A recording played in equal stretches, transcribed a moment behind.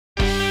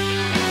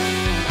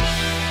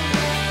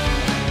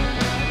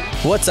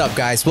What's up,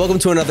 guys? Welcome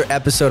to another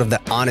episode of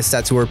the Honest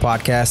Tattooer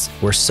Podcast.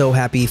 We're so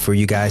happy for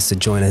you guys to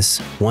join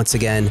us once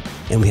again,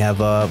 and we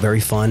have a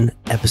very fun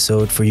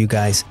episode for you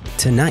guys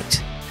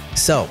tonight.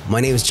 So,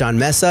 my name is John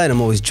Mesa, and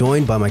I'm always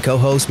joined by my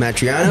co-host, Matt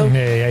Truiano.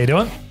 Hey, how you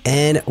doing?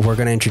 And we're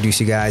going to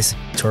introduce you guys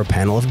to our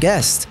panel of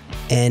guests.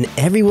 And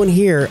everyone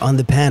here on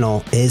the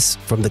panel is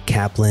from the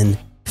Kaplan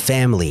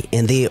family,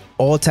 and they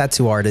all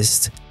tattoo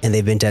artists, and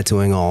they've been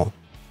tattooing all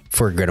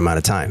for a good amount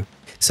of time.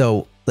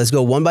 So, let's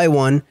go one by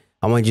one.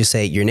 I want you to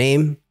say your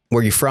name,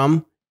 where you're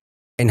from,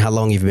 and how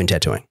long you've been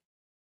tattooing.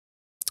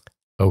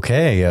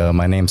 Okay,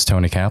 my name's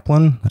Coney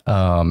Kaplan.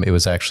 It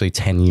was actually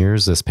 10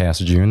 years this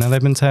past June that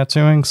I've been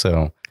tattooing,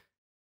 so...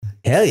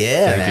 Hell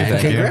yeah, man.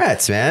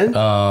 Congrats, man.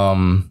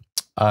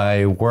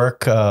 I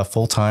work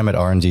full-time at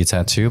R&D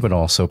Tattoo, but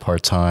also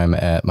part-time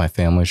at my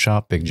family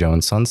shop, Big Joe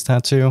and Sons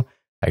Tattoo.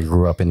 I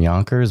grew up in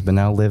Yonkers, but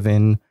now live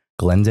in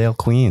Glendale,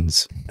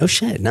 Queens. Oh,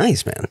 shit.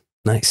 Nice, man.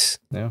 Nice.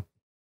 Yeah.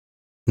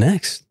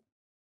 Next.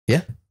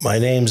 Yeah. My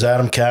name's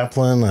Adam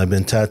Kaplan. I've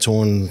been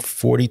tattooing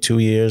 42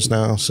 years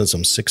now, since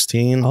I'm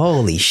 16.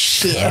 Holy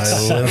shit.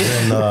 I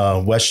live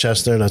in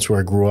Westchester. That's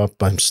where I grew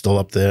up. I'm still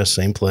up there,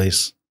 same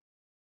place.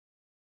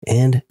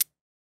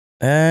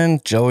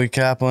 And Joey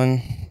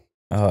Kaplan,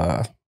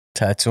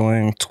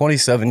 tattooing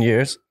 27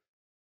 years,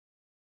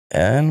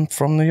 and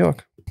from New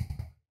York.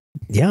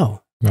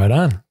 Yo. Right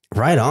on.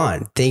 Right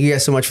on. Thank you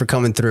guys so much for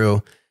coming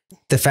through.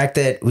 The fact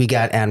that we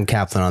got Adam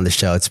Kaplan on the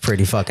show, it's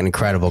pretty fucking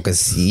incredible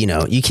because, you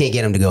know, you can't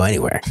get him to go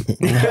anywhere.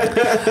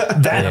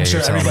 That I'm sure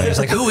everybody's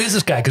like, who is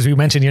this guy? Because we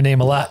mentioned your name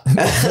a lot.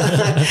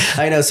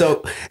 I know.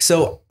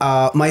 So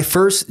my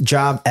first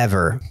job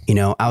ever, you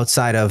know,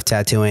 outside of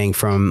tattooing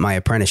from my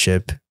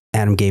apprenticeship,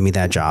 Adam gave me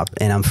that job,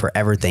 and I'm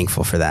forever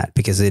thankful for that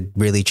because it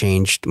really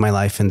changed my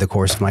life in the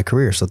course of my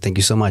career. So thank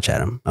you so much,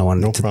 Adam. I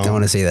want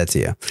to say that to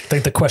you. I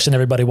think the question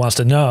everybody wants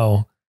to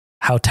know,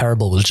 how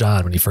terrible was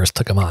John when you first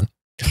took him on?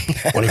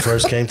 When he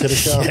first came to the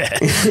shop?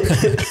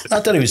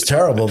 Not that he was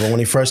terrible, but when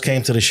he first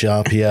came to the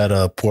shop, he had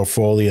a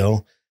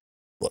portfolio,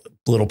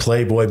 little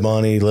Playboy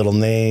bunny, little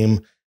name,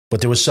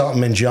 but there was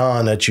something in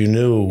John that you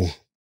knew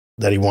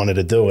that he wanted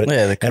to do it.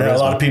 Yeah, and a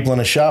lot of people in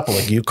the shop were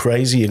like, you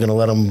crazy? You're going to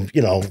let him,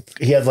 you know,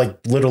 he had like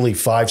literally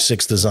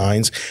 5-6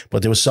 designs,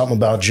 but there was something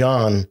about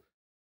John.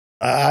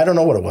 I don't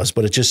know what it was,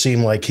 but it just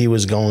seemed like he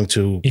was going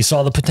to. He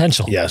saw the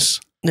potential. Yes.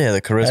 Yeah,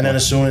 the charisma. And then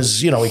as soon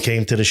as, you know, he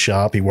came to the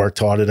shop, he worked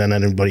harder than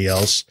anybody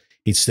else.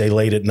 He'd stay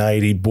late at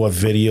night. He bought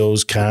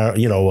videos,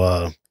 you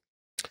know,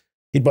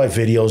 he'd buy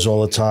videos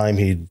all the time.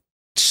 He'd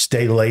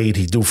stay late.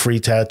 He'd do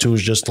free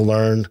tattoos just to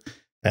learn.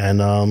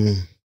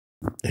 And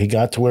he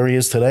got to where he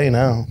is today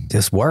now.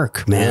 Just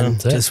work, man.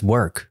 Yeah. Just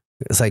work.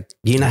 It's like,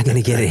 you're not going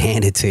to get it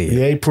handed to you.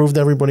 Yeah, he proved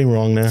everybody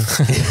wrong now.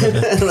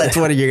 That's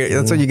what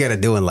you got to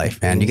do in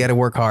life, man. You got to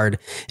work hard.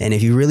 And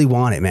if you really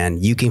want it,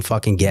 man, you can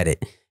fucking get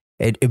it.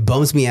 It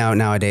bums me out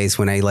nowadays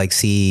when I like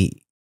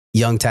see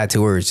young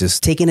tattooers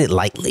just taking it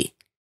lightly.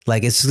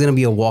 Like it's just going to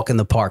be a walk in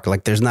the park.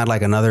 Like there's not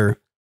like another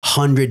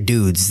 100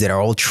 dudes that are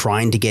all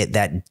trying to get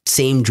that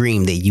same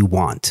dream that you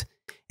want.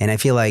 And I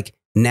feel like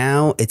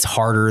now it's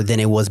harder than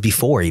it was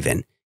before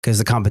even because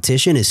the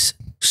competition is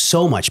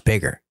so much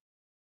bigger.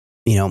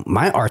 You know,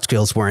 my art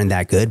skills weren't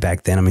that good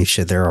back then. I mean,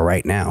 shit, they're all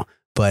right now.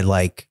 But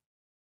like,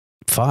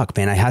 fuck,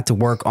 man, I had to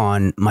work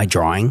on my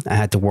drawing. I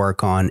had to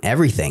work on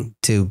everything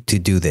to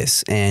do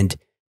this. And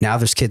now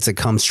there's kids that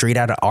come straight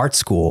out of art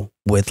school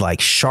with like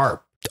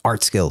sharp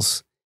art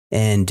skills.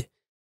 And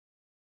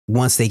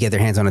once they get their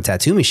hands on a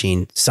tattoo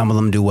machine, some of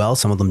them do well,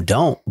 some of them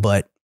don't.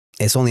 But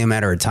it's only a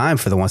matter of time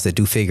for the ones that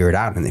do figure it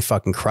out, and they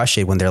fucking crush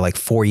it when they're like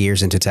 4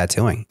 years into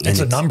tattooing. It's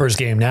a numbers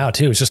game now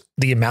too. It's just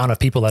the amount of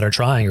people that are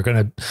trying. You're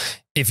going to,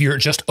 if you're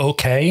just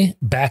okay,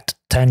 back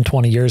 10,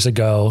 20 years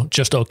ago,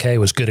 just okay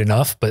was good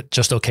enough, but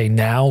just okay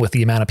now with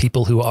the amount of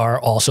people who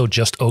are also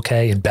just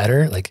okay and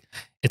better, like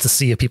it's a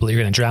sea of people that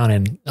you're going to drown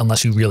in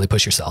unless you really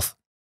push yourself.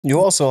 You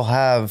also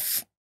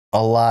have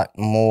a lot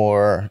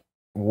more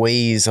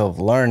ways of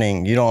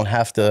learning. You don't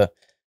have to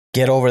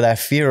get over that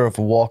fear of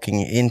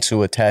walking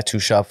into a tattoo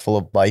shop full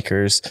of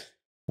bikers,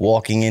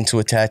 walking into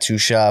a tattoo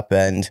shop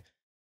and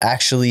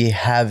actually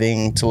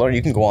having to learn.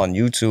 You can go on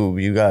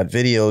YouTube, you got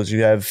videos,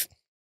 you have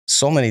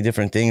so many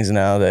different things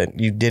now that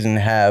you didn't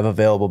have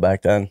available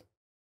back then.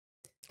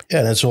 Yeah,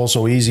 and it's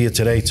also easier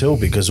today too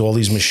because all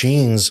these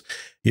machines,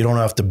 you don't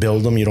have to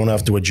build them, you don't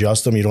have to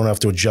adjust them, you don't have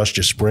to adjust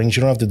your springs,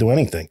 you don't have to do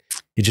anything.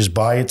 You just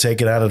buy it, take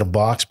it out of the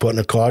box, put in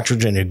a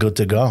cartridge, and you're good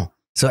to go.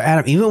 So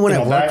Adam, even when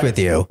I worked with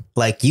you,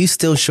 like you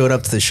still showed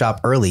up to the shop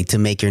early to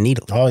make your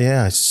needles. Oh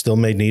yeah, I still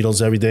made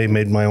needles every day,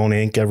 made my own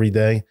ink every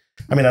day.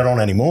 I mean, I don't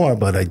anymore,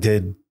 but I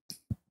did,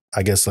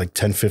 I guess like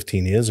 10,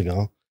 15 years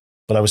ago.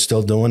 But I was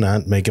still doing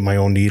that, making my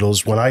own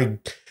needles. When I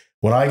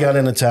got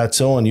into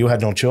tattooing, you had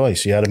no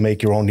choice. You had to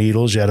make your own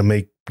needles. You had to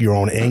make your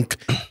own ink.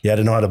 You had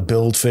to know how to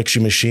build, fix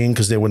your machine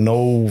because there were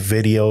no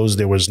videos.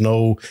 There was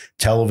no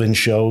television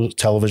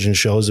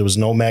shows. There was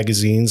no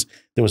magazines.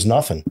 There was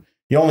nothing.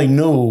 You only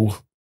knew,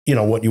 you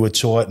know, what you were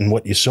taught and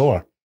what you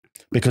saw.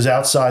 Because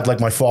outside, like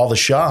my father's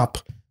shop,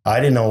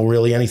 I didn't know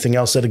really anything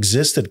else that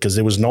existed because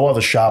there was no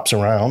other shops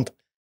around.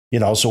 You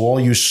know, so all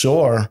you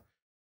saw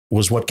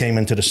was what came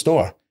into the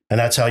store. And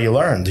that's how you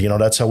learned. You know,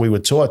 that's how we were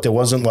taught. There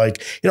wasn't like,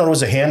 you know, there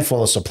was a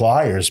handful of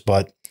suppliers,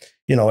 but,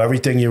 you know,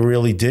 everything you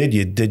really did,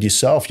 you did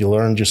yourself. You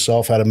learned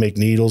yourself how to make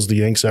needles,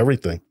 the inks,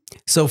 everything.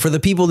 So for the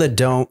people that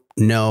don't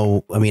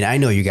know, I mean, I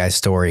know you guys'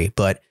 story,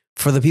 but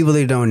for the people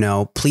that don't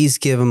know, please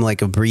give them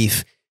like a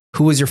brief,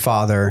 who was your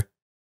father?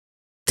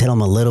 Tell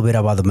them a little bit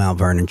about the Mount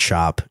Vernon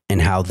shop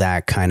and how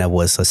that kind of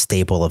was a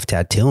staple of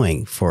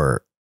tattooing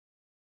for.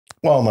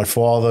 Well, my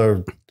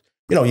father,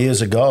 you know,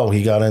 years ago,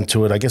 he got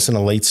into it, I guess in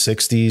the late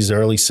 60s,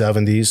 early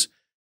 70s.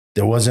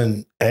 There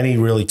wasn't any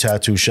really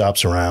tattoo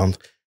shops around.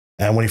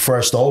 And when he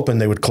first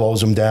opened, they would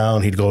close them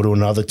down. He'd go to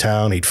another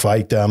town. He'd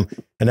fight them.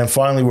 And then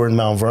finally we're in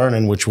Mount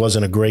Vernon, which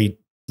wasn't a great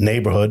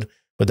neighborhood,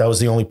 but that was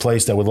the only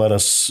place that would let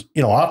us,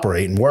 you know,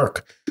 operate and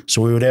work.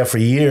 So we were there for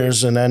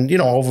years. And then, you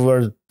know,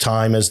 over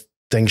time, as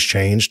things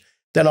changed,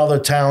 then other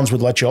towns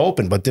would let you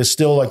open. But there's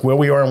still, like where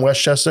we are in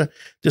Westchester,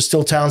 there's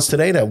still towns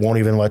today that won't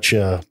even let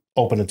you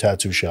open a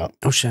tattoo shop.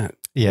 Oh, shit.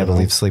 Yeah, I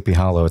believe Sleepy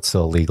Hollow, it's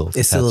still illegal.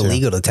 It's still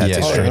illegal to tattoo.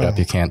 Yeah, straight up,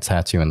 you can't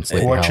tattoo in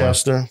Sleepy Hollow.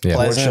 Portchester, Yeah.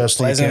 Portchester,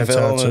 you can't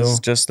Pleasantville tattoo. is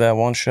just that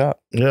one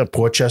shop. Yeah,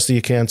 Portchester,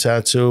 you can't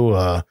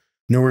tattoo.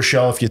 New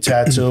Rochelle, if you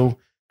tattoo,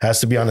 has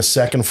to be on the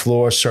second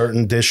floor,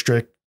 certain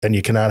district, and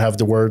you cannot have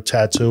the word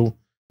tattoo.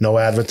 No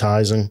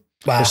advertising.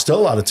 Wow. There's still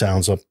a lot of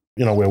towns up,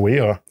 you know, where we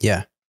are.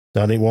 Yeah.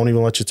 That they won't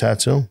even let you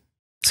tattoo.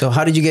 So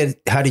how did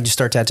you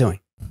start tattooing?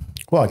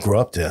 Well, I grew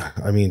up there.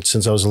 I mean,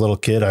 since I was a little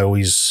kid, I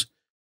always,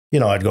 you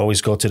know, I'd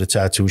always go to the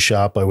tattoo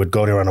shop. I would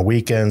go there on the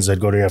weekends. I'd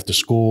go there after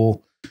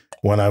school.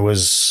 When I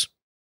was,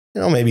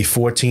 you know, maybe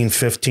 14,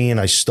 15,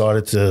 I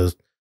started to,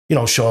 you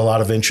know, show a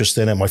lot of interest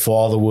in it. My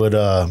father would,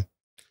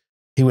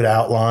 he would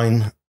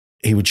outline,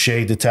 he would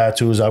shade the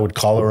tattoos. I would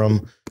color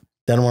them.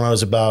 Then when I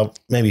was about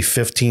maybe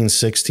 15,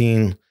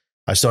 16,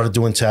 I started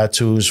doing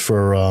tattoos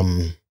for,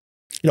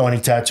 you know, any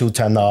tattoo,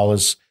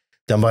 $10.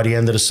 Then by the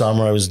end of the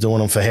summer, I was doing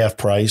them for half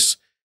price.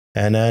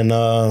 And then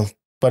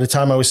by the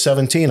time I was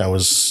 17, I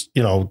was,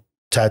 you know,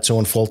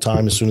 tattooing full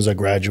time as soon as I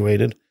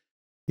graduated.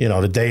 You know,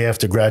 the day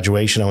after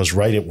graduation, I was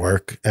right at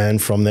work. And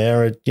from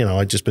there, you know,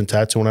 I've just been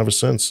tattooing ever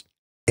since.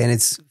 And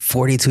it's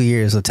 42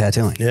 years of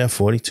tattooing. Yeah,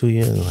 42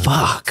 years.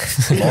 Fuck.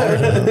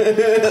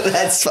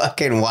 That's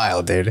fucking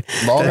wild, dude.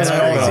 That's And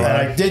crazy.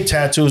 I did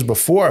tattoos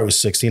before I was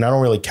 16. I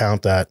don't really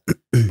count that,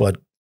 but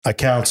I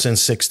count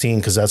since 16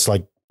 because that's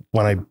like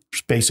when I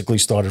basically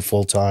started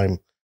full time,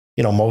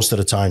 you know, most of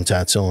the time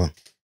tattooing.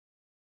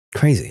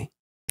 Crazy.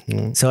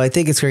 Mm. So I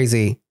think it's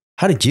crazy.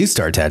 How did you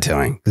start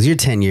tattooing? Because you're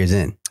 10 years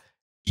in.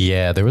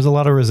 Yeah, there was a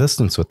lot of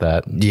resistance with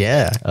that.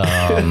 Yeah.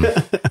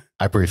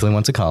 I briefly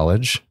went to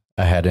college.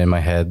 I had in my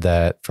head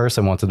that first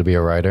I wanted to be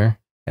a writer,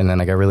 and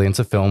then I got really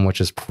into film, which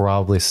is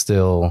probably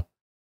still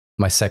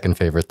my second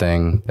favorite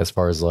thing as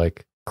far as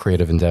like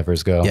creative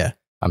endeavors go. Yeah.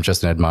 I'm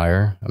just an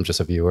admirer. I'm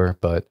just a viewer,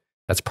 but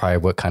that's probably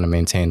what kind of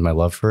maintained my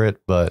love for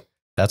it. But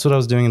that's what I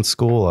was doing in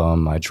school.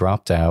 I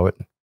dropped out,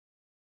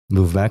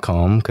 moved back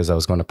home because I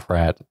was going to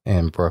Pratt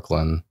in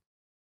Brooklyn.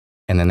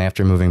 And then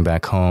after moving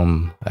back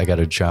home, I got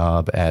a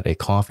job at a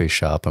coffee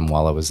shop. And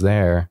while I was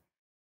there,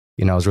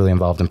 you know, I was really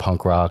involved in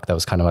punk rock. That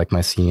was kind of like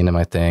my scene and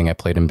my thing. I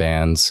played in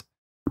bands.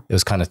 It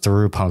was kind of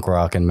through punk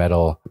rock and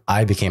metal,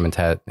 I became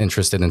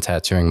interested in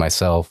tattooing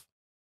myself.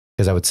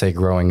 Because I would say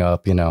growing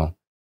up, you know,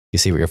 you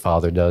see what your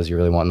father does, you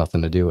really want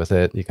nothing to do with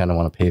it. You kind of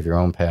want to pave your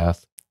own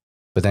path.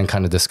 But then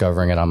kind of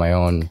discovering it on my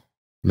own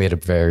made a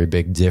very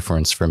big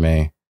difference for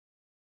me.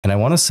 And I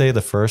want to say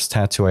the first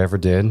tattoo I ever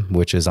did,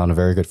 which is on a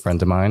very good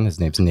friend of mine, his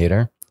name's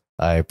Nader.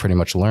 I pretty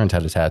much learned how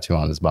to tattoo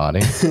on his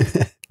body.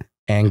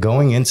 And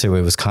going into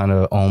it was kind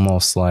of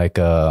almost like,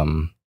 I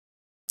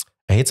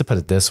hate to put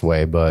it this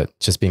way, but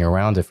just being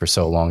around it for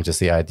so long,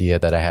 just the idea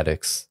that I had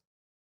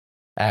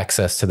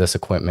access to this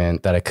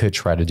equipment, that I could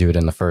try to do it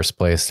in the first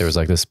place. There was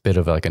like this bit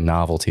of like a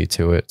novelty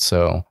to it.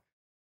 So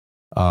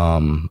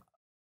going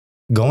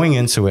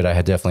into it, I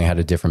had definitely had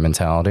a different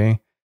mentality.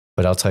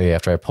 But I'll tell you,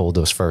 after I pulled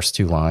those first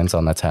two lines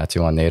on that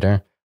tattoo on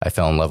Nader, I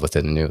fell in love with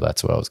it and knew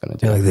that's what I was going to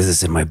do. You're like, this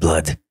is in my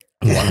blood.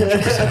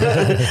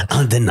 100%.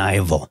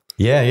 Undeniable.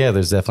 Yeah,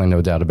 there's definitely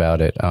no doubt about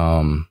it.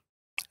 And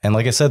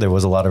like I said, there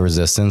was a lot of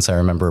resistance. I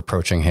remember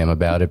approaching him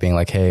about it, being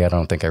like, hey, I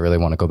don't think I really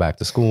want to go back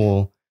to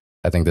school.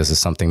 I think this is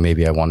something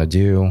maybe I want to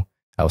do.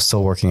 I was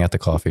still working at the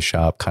coffee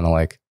shop, kind of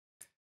like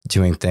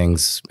doing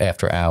things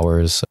after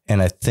hours.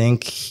 And I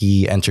think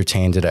he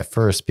entertained it at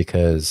first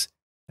because,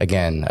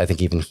 again, I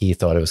think even he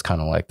thought it was kind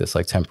of like this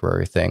like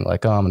temporary thing,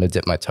 like, oh, I'm going to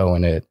dip my toe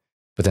in it,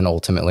 but then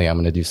ultimately I'm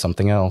going to do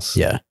something else.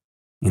 Yeah.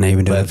 You're not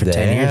even doing it for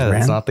 10 years, man.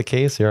 That's not the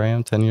case. Here I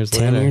am 10 years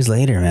later. 10 years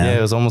later, man. Yeah,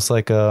 it was almost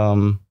like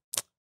some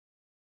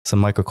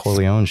Michael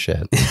Corleone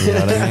shit. You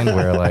know what I mean?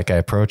 Where like I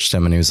approached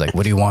him and he was like,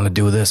 what do you want to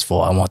do this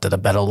for? I wanted a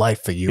better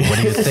life for you. What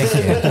are you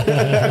thinking?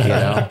 You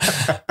know?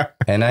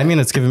 And I mean,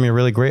 it's given me a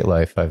really great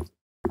life.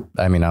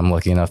 I'm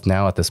lucky enough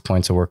now at this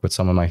point to work with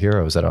some of my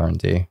heroes at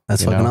R&D.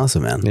 That's fucking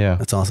awesome, man. Yeah.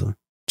 That's awesome.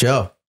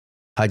 Joe,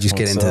 how'd you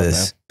get What's into up,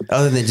 this?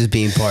 Other than just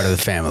being part of the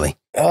family.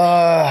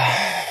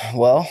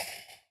 Well,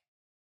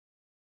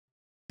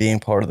 being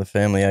part of the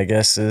family, I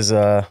guess, is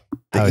the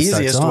How it starts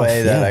easiest off,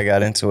 way that yeah. I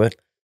got into it.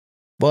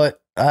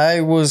 But I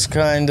was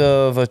kind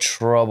of a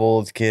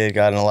troubled kid,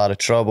 got in a lot of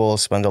trouble,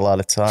 spent a lot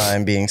of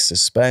time being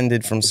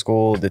suspended from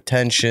school,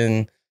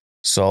 detention.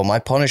 So my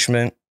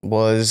punishment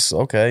was,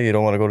 okay, you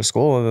don't want to go to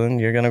school, then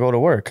you're going to go to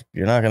work.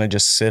 You're not going to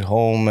just sit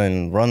home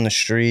and run the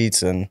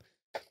streets and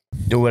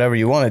do whatever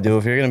you want to do.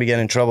 If you're going to be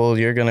getting in trouble,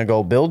 you're going to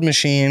go build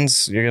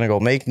machines, you're going to go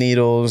make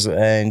needles,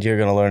 and you're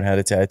going to learn how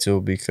to tattoo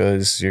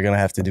because you're going to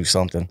have to do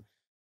something.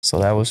 So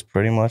that was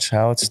pretty much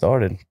how it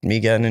started. Me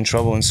getting in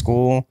trouble in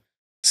school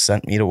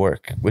sent me to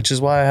work, which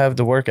is why I have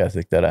the work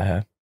ethic that I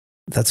have.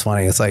 That's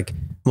funny. It's like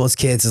most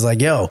kids is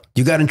like, yo,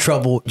 you got in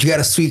trouble. You got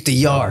to sweep the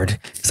yard.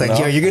 It's like,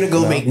 No, yo, you're going to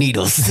go no. make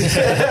needles.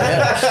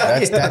 Yeah,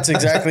 that's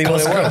exactly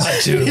what it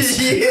was.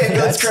 Yeah,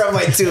 go scrub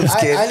my tubes,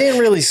 kid. I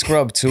didn't really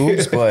scrub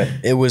tubes, but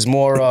it was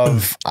more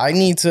of, I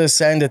need to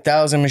send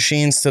 1,000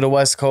 machines to the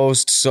West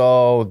Coast,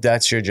 so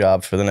that's your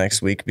job for the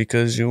next week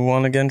because you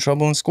want to get in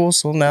trouble in school,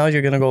 so now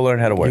you're going to go learn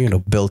how to work. You're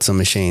going to build some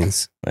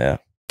machines. Yeah.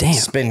 Damn.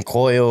 Spin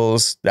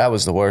coils. That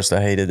was the worst.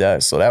 I hated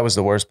that. So that was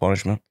the worst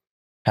punishment,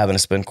 having to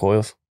spin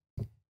coils.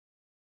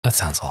 That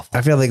sounds awful.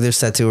 I feel like there's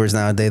tattooers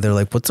nowadays. They're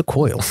like, what's a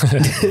coil?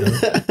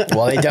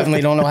 Well, they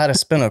definitely don't know how to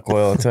spin a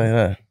coil, I'll tell you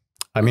that.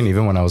 I mean,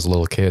 even when I was a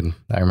little kid,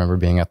 I remember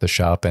being at the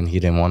shop and he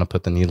didn't want to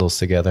put the needles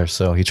together.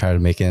 So he tried to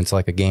make it into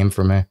like a game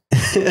for me.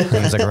 And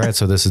he's like, all right,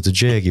 so this is the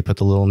jig. You put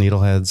the little needle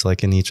heads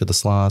like in each of the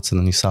slots and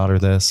then you solder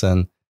this.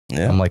 And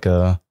Yeah. I'm like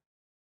a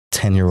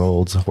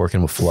 10-year-old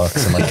working with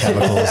flux and like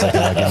chemicals, like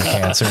getting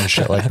cancer and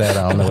shit like that.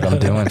 I don't know what I'm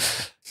doing.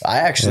 I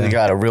actually Yeah.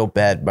 got a real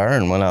bad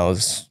burn when I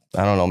was,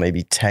 I don't know,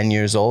 maybe 10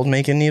 years old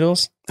making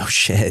needles. Oh,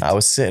 shit. I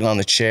was sitting on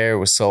the chair,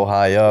 was so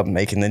high up,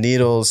 making the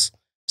needles,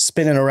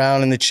 spinning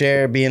around in the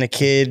chair, being a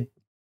kid.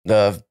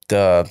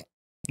 The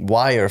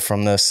wire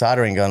from the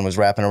soldering gun was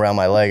wrapping around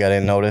my leg. I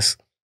didn't notice.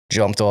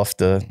 Jumped off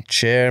the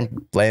chair,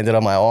 landed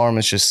on my arm.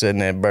 It's just sitting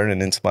there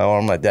burning into my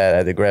arm. My dad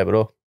had to grab it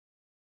off.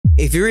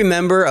 If you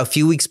remember a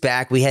few weeks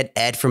back, we had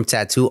Ed from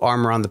Tattoo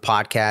Armor on the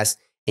podcast,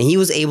 and he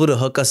was able to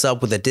hook us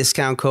up with a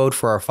discount code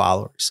for our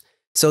followers.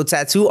 So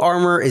Tattoo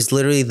Armor is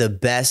literally the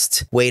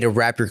best way to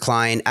wrap your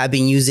client. I've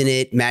been using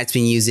it. Matt's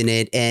been using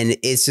it, and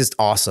it's just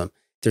awesome.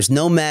 There's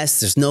no mess,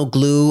 there's no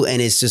glue,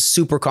 and it's just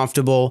super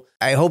comfortable.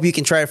 I hope you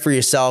can try it for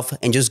yourself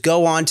and just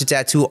go on to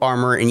Tattoo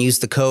Armor and use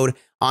the code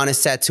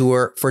Honest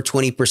Tattooer for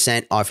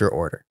 20% off your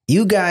order.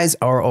 You guys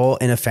are all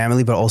in a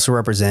family, but also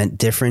represent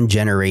different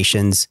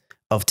generations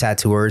of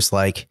tattooers.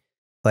 Like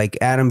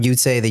Adam, you'd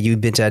say that you've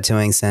been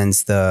tattooing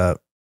since the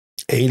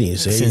 80s.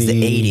 Since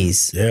the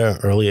 80s. Yeah,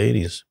 early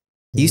 80s.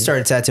 You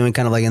started tattooing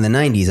kind of like in the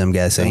 90s, I'm The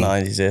guessing.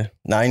 90s, yeah.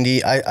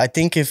 90. I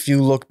think if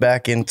you look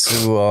back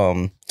into,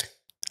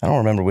 I don't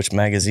remember which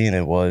magazine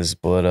it was,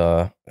 but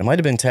it might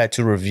have been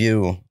Tattoo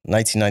Review,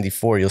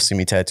 1994. You'll see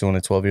me tattooing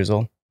at 12 years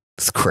old.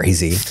 It's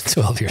crazy.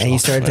 12 years And you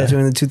old. started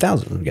tattooing in the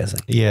 2000s, I'm guessing.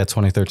 Yeah,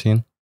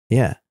 2013.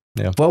 Yeah.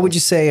 Yeah. What would you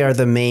say are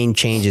the main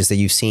changes that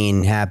you've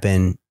seen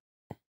happen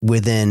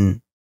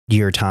within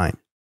your time?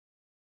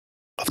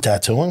 Of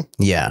tattooing?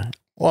 Yeah.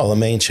 Well, the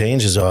main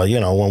changes are,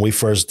 when we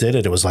first did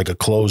it, it was like a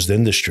closed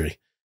industry.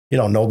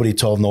 Nobody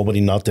told nobody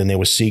nothing. There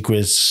were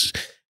secrets.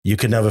 You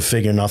could never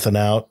figure nothing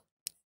out.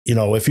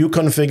 If you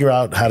couldn't figure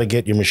out how to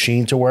get your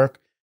machine to work,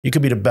 you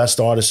could be the best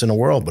artist in the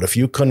world. But if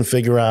you couldn't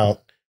figure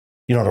out,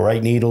 the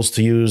right needles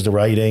to use, the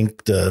right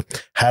ink,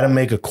 how to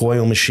make a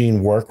coil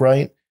machine work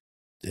right,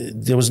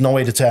 there was no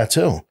way to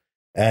tattoo.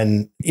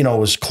 And, it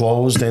was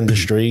closed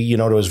industry.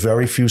 There was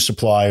very few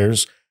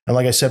suppliers. And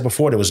like I said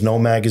before, there was no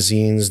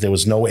magazines, there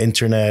was no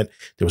internet,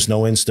 there was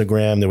no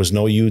Instagram, there was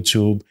no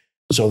YouTube.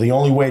 So the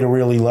only way to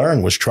really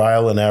learn was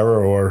trial and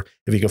error, or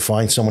if you could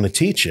find someone to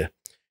teach you.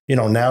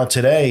 Now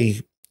today,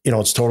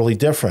 it's totally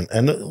different.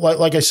 And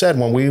like I said,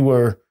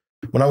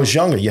 when I was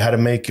younger, you had to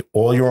make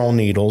all your own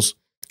needles.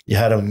 You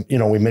had to,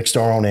 we mixed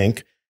our own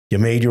ink. You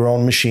made your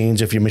own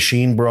machines. If your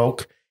machine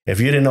broke,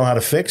 if you didn't know how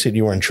to fix it,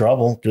 you were in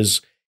trouble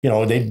because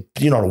the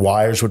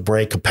wires would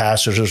break,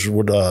 capacitors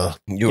would,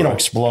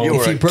 explode.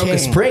 If you broke a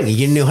spring, you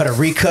didn't know how to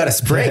recut a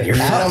spring. You're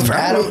fucked, bro.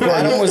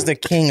 Adam was the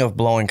king of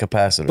blowing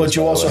capacitors. But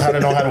you also had to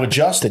know how to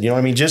adjust it. You know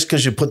what I mean? Just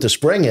because you put the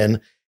spring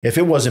in, if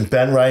it wasn't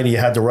bent right, or you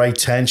had the right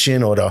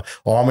tension, or the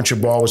armature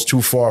bar was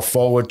too far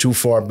forward, too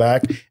far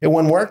back, it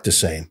wouldn't work the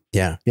same.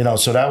 Yeah.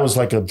 So that was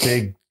like a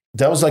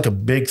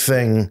big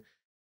thing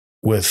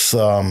with,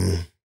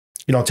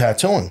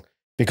 tattooing.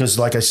 Because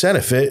like I said,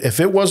 if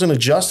it wasn't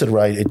adjusted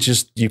right,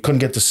 you couldn't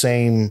get the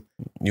same.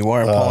 You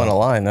weren't pulling a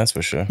line, that's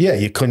for sure. Yeah,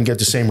 you couldn't get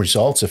the same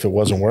results if it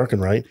wasn't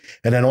working right.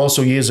 And then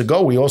also years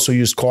ago, we also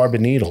used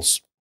carbon needles.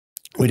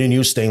 We didn't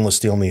use stainless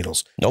steel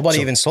needles. Nobody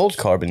even sold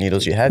carbon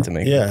needles. You had to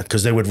make them. Yeah,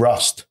 because they would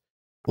rust.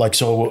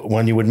 So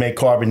when you would make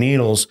carbon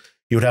needles,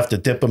 you would have to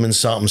dip them in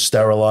something,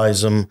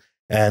 sterilize them.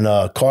 And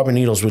carbon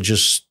needles were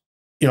just,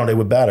 they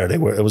were better. It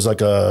was like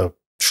a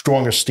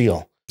stronger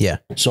steel. Yeah.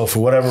 So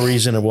for whatever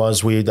reason it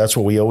was, that's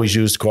what we always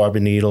used,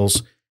 carbon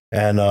needles.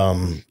 And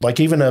like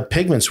even the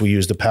pigments we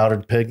used, the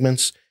powdered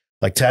pigments,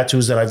 like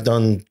tattoos that I've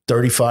done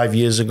 35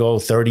 years ago,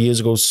 30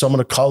 years ago, some of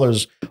the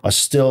colors are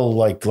still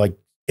like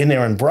in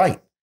there and bright.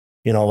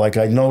 You know, like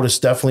I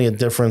noticed definitely a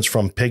difference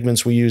from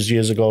pigments we used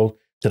years ago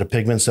to the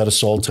pigments that are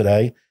sold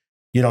today.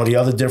 You know, the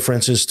other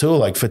differences too,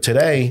 like for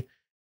today,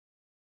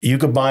 you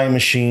could buy a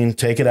machine,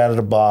 take it out of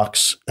the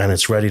box, and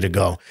it's ready to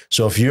go.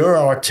 So if you're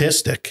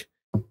artistic,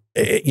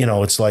 you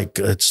know, it's like,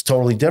 it's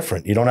totally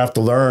different. You don't have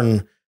to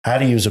learn how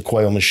to use a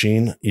coil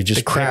machine. You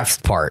just The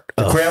craft part.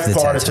 The craft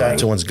part of tattooing.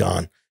 tattooing's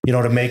gone. You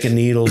know, to making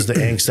needles,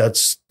 the inks,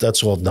 that's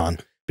all done.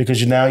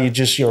 Because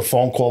you're a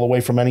phone call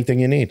away from anything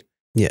you need.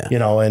 Yeah. You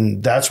know,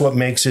 and that's what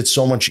makes it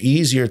so much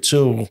easier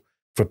too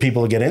for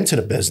people to get into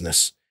the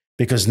business.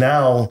 Because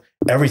now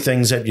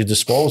everything's at your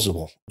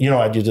disposal. You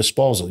know, at your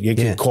disposal. You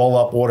can call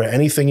up, order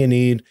anything you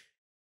need,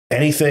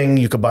 anything.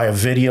 You could buy a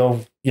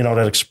video, you know,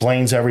 that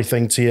explains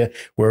everything to you.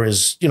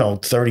 Whereas, you know,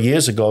 30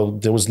 years ago,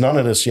 there was none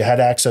of this. You had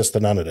access to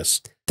none of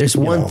this. There's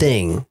one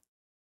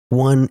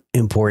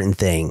important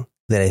thing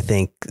that I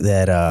think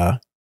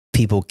that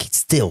people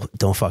still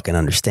don't fucking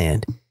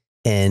understand.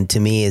 And to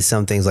me is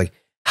some things like,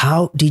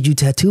 how did you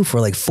tattoo for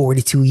like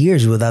 42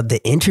 years without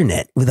the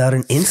internet, without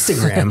an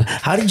Instagram?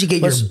 How did you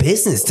get your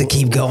business to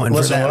keep going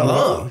for that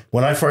long?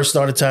 When I first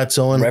started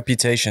tattooing,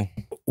 Reputation.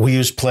 we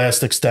used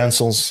plastic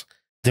stencils.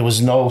 There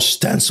was no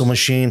stencil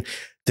machine.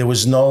 There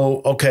was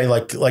no,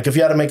 like if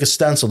you had to make a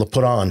stencil to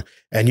put on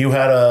and you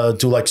had to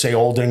do like, say,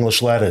 Old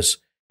English letters,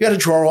 you had to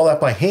draw all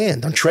that by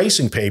hand on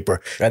tracing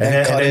paper. And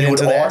then cut it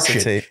into the arch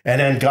acetate. And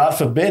then, God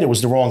forbid, it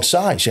was the wrong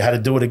size. You had to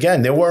do it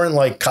again. There weren't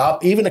like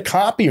even the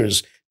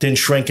copiers didn't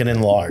shrink and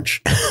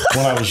enlarge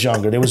when I was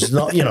younger. There was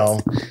no, you know,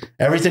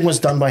 everything was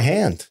done by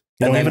hand.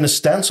 You know, even the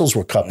stencils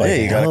were cut by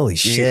hand. Holy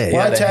shit.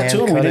 When I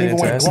tattooed, we didn't even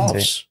wear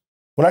gloves.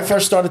 When I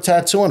first started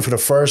tattooing for the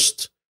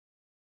first,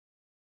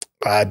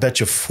 I bet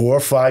you 4 or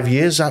 5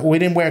 years, we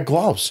didn't wear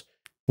gloves.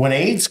 When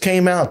AIDS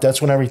came out,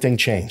 that's when everything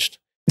changed.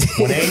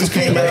 When AIDS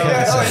came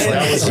out, when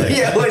AIDS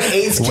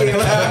came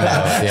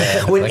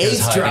out, when Like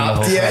AIDS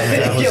dropped,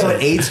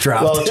 when AIDS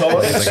dropped.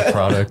 well, It's like a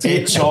product.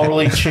 it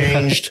totally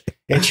changed.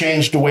 It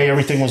changed the way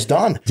everything was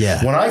done.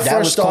 Yeah. When I That first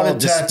was started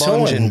called the sponge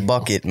tattooing, and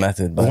bucket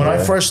method. By when the I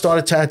way. first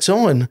started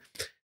tattooing,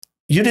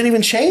 you didn't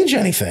even change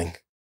anything.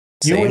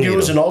 You Same would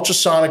use needle. an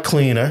ultrasonic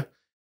cleaner,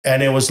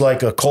 and it was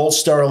like a cold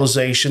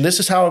sterilization. This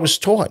is how I was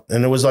taught,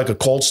 and it was like a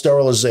cold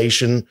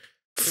sterilization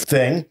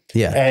thing.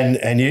 Yeah.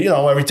 And you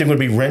know, everything would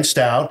be rinsed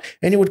out,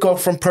 and you would go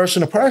from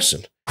person to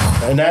person.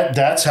 And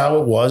that's how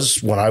it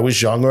was when I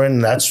was younger,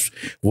 and that's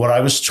what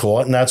I was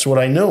taught, and that's what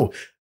I knew.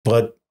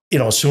 But you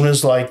know, as soon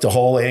as like the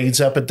whole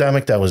AIDS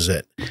epidemic, that was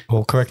it.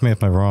 Well, correct me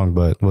if I'm wrong,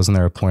 but wasn't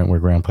there a point where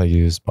Grandpa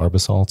used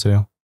Barbasol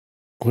too?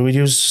 We would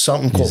use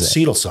something called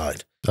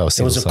Cetalcide. Oh, It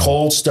was a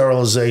cold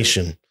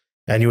sterilization,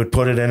 and you would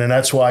put it in, and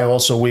that's why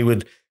also we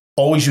would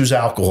always use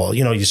alcohol.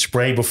 You know, you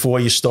spray before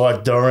you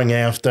start, during,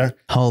 after.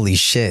 Holy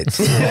shit.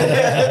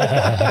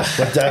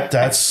 But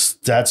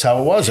that's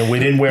how it was, and we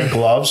didn't wear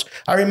gloves.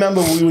 I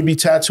remember we would be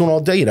tattooing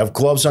all day. You'd have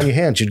gloves on your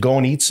hands. You'd go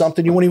and eat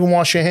something, you wouldn't even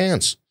wash your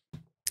hands.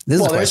 This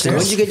is a question.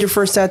 When did you get your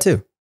first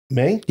tattoo?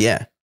 Me?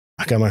 Yeah.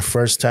 I got my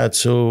first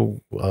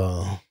tattoo.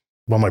 Well,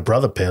 my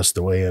brother passed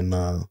away in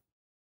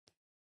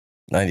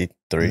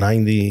 93.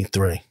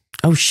 93.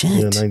 Oh shit.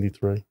 Yeah,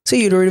 93. So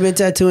you'd already been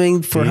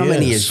tattooing for how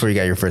many Years. years before you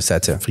got your first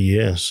tattoo? For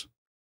years.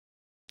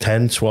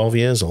 10, 12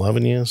 years,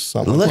 11 years,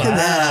 something. Look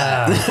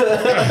at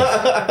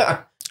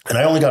that. And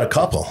I only got a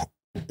couple,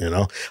 you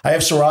know. I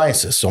have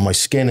psoriasis, so my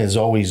skin is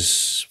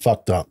always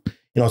fucked up.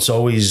 You know, it's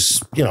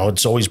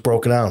always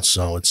broken out.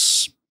 So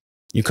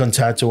you couldn't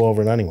tattoo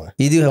over it anyway.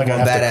 You do have Like, I one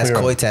have to badass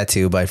clear koi it.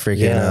 tattoo by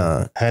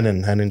freaking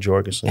Henning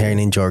Jorgensen.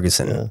 Harry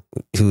Jorgensen,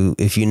 who,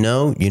 if you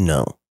know, you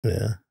know.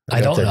 Yeah. I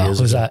got don't that know. years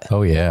Who's ago. that?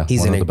 Oh yeah, He's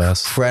one an of the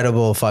best.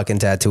 incredible fucking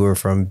tattooer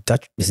from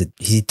Dutch. Is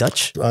he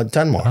Dutch?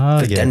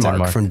 Denmark.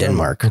 Denmark. From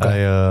Denmark.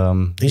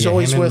 He's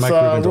always him and with Mike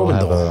Rubendahl have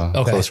Rubendahl. a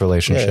Okay. close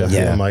relationship.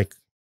 Yeah. Mike.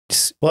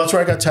 Well, that's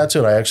where I got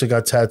tattooed. I actually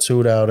got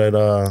tattooed out at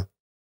Da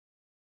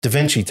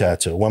Vinci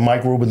Tattoo. When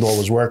Mike Rubendahl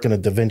was working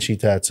at Da Vinci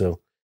Tattoo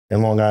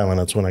in Long Island,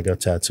 that's when I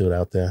got tattooed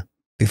out there.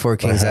 Before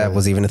King's Ave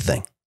was even a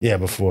thing. Yeah,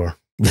 before.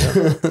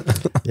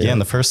 Yeah,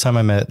 and the first time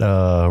I met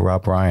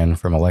Rob Ryan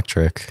from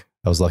Electric,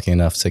 I was lucky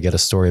enough to get a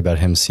story about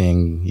him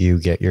seeing you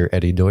get your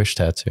Eddie Deutsch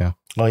tattoo.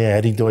 Oh, yeah.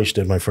 Eddie Deutsch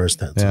did my first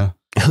tattoo. Yeah.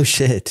 Oh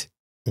shit.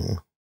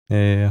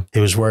 Yeah. He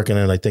was working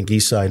at, I think,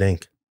 Eastside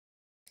Ink.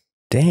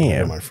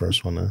 Damn. My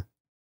first one there.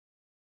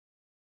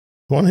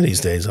 One of these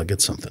days, I'll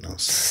get something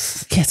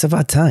else. Yeah, it's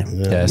about time.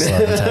 Yeah, I still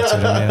haven't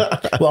tattooed him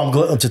yet. Well, I'm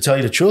glad, to tell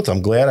you the truth,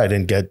 I'm glad I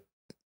didn't get,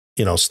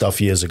 stuff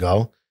years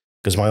ago,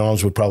 because my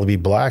arms would probably be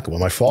black. When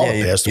my father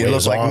passed you away, look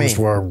his like arms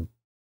me. were,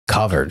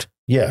 Covered.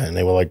 yeah, and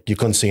they were like, you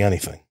couldn't see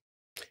anything.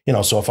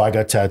 So if I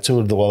got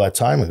tattooed all that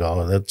time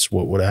ago, that's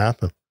what would have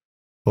happened.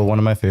 Well, one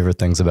of my favorite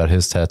things about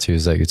his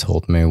tattoos that you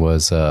told me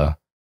was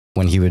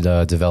when he would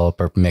develop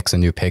or mix a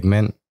new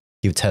pigment,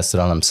 he would test it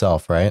on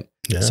himself, right?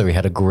 Yeah. So he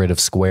had a grid of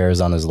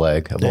squares on his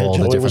leg of all the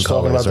Joey different was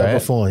talking colors, about that right?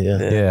 before, yeah.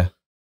 Yeah.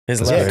 His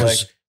That's left great. leg.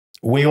 'Cause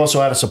we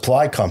also had a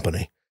supply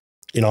company,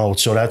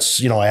 so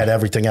that's, I had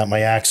everything at my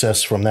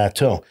access from that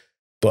too.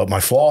 But my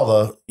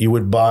father, you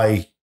would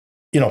buy,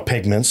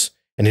 pigments,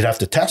 and he'd have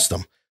to test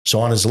them. So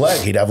on his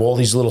leg, he'd have all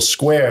these little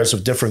squares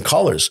of different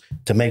colors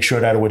to make sure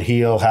that it would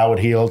heal, how it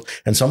healed.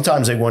 And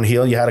sometimes they wouldn't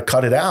heal. You had to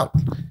cut it out.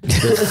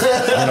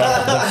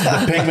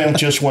 The pigment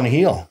just wouldn't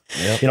heal.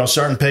 Yep.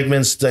 Certain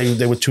pigments,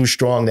 they were too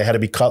strong. They had to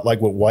be cut like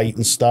with white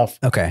and stuff.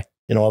 Okay.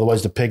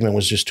 Otherwise the pigment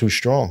was just too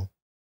strong.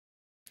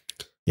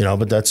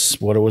 But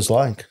that's what it was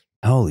like.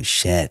 Holy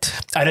shit.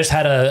 I just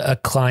had a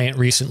client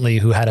recently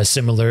who had a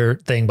similar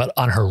thing, but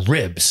on her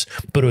ribs,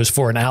 but it was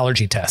for an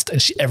allergy test.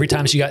 And every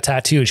time she got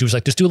tattooed, she was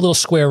like, just do a little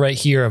square right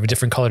here of a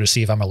different color to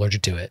see if I'm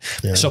allergic to it.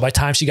 Yeah. So by the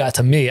time she got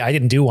to me, I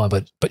didn't do one,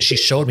 but she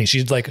showed me,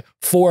 she's like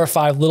 4 or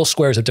 5 little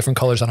squares of different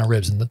colors on her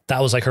ribs. And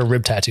that was like her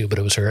rib tattoo, but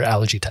it was her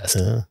allergy test.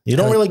 Yeah. You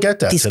don't really get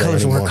that. These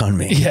colors anymore. work on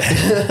me. Yeah.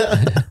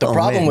 The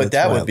problem with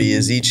that would be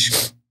is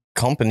each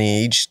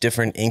company, each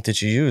different ink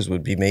that you use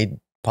would be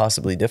made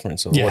possibly different.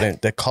 So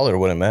the color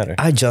wouldn't matter.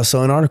 I just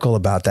saw an article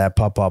about that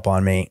pop up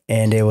on me,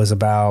 and it was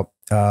about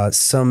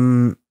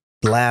some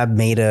lab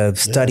made a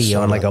study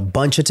on like a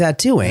bunch of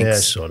tattoo inks. Yeah, I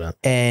saw that.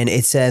 And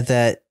it said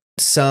that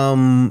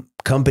some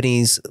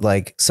companies,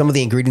 like some of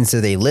the ingredients that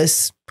they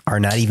list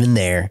are not even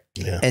there.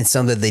 Yeah. And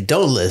some that they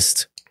don't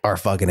list are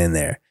fucking in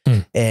there.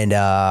 And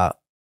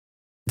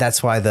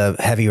that's why the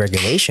heavy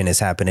regulation is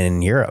happening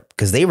in Europe,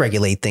 because they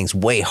regulate things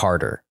way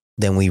harder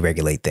than we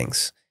regulate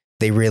things.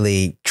 They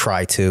really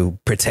try to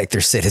protect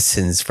their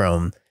citizens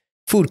from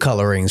food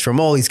colorings, from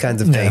all these kinds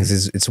of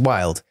things. It's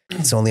wild.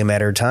 It's only a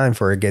matter of time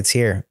before it gets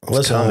here.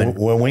 Listen,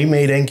 when we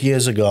made ink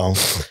years ago,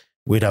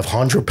 we'd have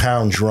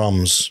 100-pound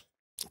drums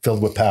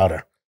filled with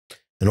powder.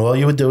 And all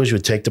you would do is you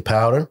would take the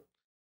powder,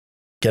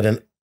 get an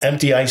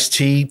empty iced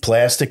tea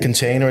plastic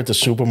container at the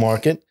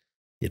supermarket.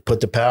 You'd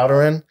put the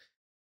powder in.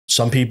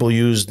 Some people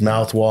used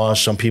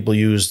mouthwash. Some people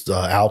used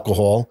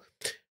alcohol.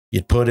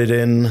 You'd put it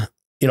in,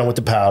 with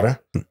the powder.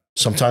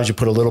 Sometimes you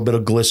put a little bit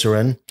of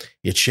glycerin,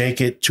 you'd shake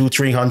it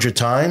 200-300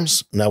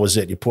 times, and that was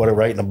it. You poured it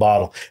right in a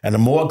bottle. And the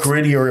more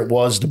grittier it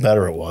was, the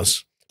better it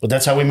was. But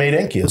that's how we made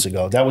ink years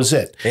ago. That was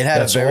it. It had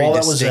that's a very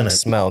distinct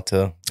smell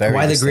too.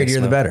 Why the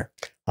grittier the better?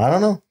 I don't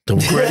know. The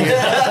grittier,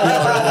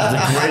 the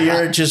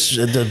grittier, just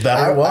the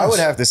better it was. I would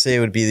have to say it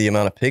would be the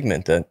amount of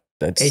pigment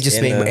that's it just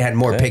it had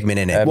more pigment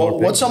in it. Well,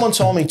 what someone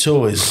told me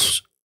too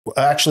is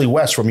actually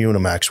Wes from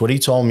Unimax. What he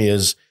told me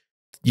is,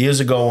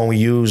 years ago when we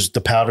used the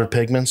powdered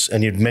pigments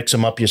and you'd mix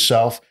them up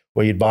yourself,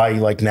 or you'd buy,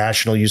 like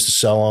National used to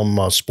sell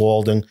them,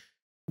 Spalding.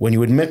 When you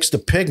would mix the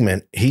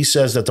pigment, he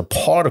says that the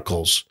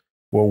particles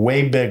were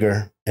way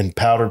bigger in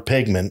powdered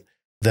pigment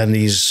than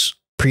these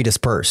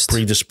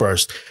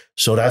predispersed.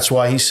 So that's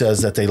why he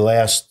says that they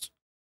last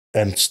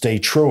and stay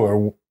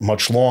truer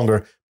much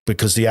longer,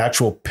 because the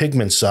actual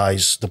pigment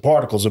size, the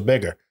particles are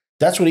bigger.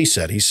 That's what he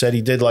said. He said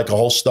he did like a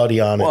whole study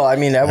on it. Well, I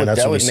mean, that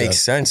would make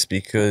sense,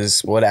 because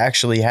what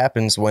actually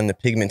happens when the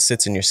pigment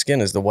sits in your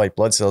skin is the white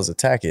blood cells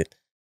attack it.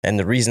 And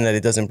the reason that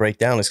it doesn't break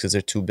down is because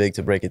they're too big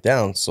to break it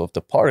down. So if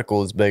the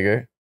particle is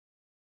bigger,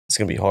 it's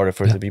going to be harder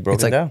for it to be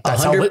broken down.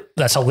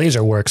 That's how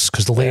laser works,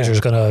 because the laser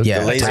is going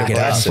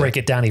to break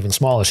it down even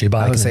smaller, so your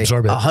body can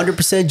absorb it.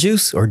 100%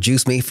 juice or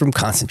juice made from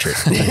concentrate.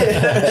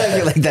 I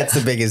feel like that's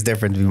the biggest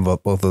difference between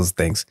both those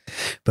things.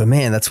 But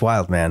man, that's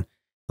wild, man.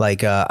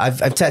 Like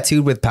I've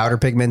tattooed with powder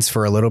pigments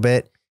for a little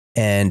bit,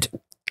 and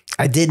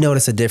I did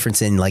notice a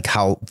difference in like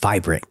how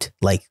vibrant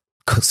like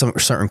some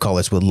certain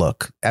colors would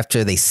look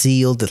after they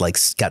sealed. It like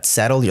got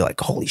settled. You're like,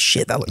 holy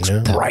shit, that looks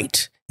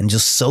bright and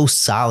just so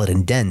solid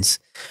and dense.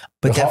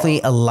 But definitely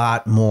a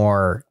lot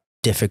more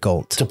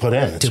difficult to put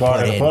in. It's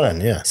harder to put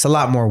in. Yeah, it's a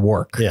lot more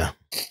work. Yeah,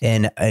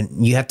 and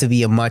you have to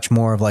be a much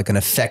more of like an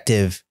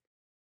effective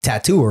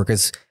tattooer,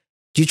 because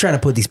you're trying to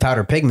put these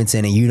powder pigments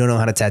in and you don't know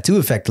how to tattoo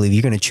effectively,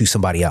 you're going to chew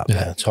somebody up.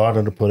 Yeah, it's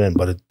harder to put in,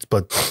 but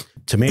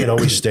to me, it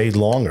always stayed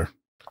longer.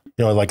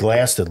 Like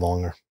lasted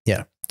longer.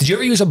 Yeah. Did you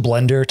ever use a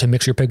blender to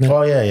mix your pigment?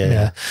 Oh,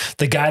 yeah.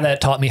 The guy that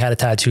taught me how to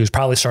tattoo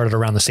probably started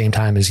around the same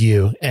time as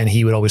you, and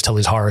he would always tell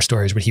these horror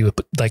stories where he would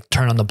like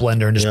turn on the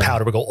blender and just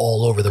powder would go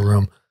all over the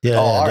room. Yeah.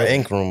 Our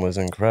ink room was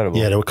incredible.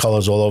 Yeah, there were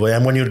colors all over.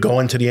 And when you'd go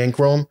into the ink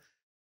room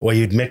or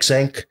you'd mix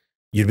ink,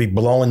 you'd be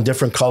blowing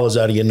different colors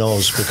out of your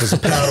nose because the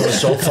powder was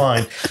so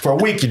fine. For a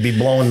week, you'd be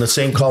blowing the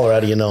same color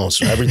out of your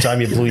nose every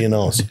time you blew your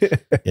nose.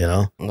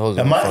 And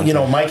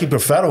Mikey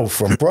Perfetto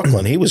from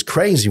Brooklyn, he was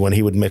crazy when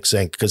he would mix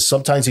ink, because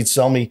sometimes he'd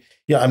sell me.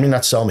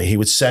 Not sell me. He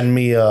would send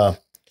me,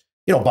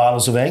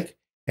 bottles of ink,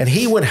 and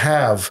he would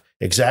have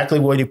exactly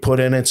what he put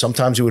in it.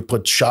 Sometimes he would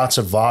put shots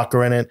of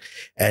vodka in it,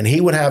 and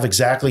he would have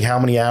exactly how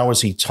many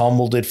hours he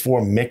tumbled it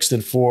for, mixed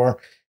it for,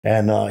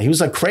 and he was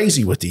like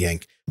crazy with the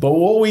ink. But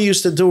what we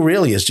used to do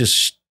really is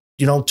just,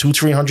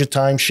 200-300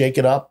 times, shake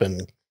it up,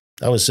 and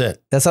that was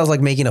it. That sounds like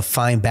making a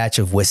fine batch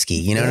of whiskey.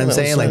 You know what I'm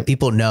saying? Like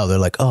people know, they're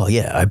like, oh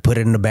yeah, I put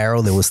it in a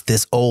barrel that was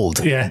this old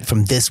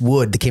from this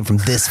wood that came from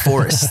this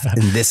forest.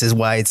 And this is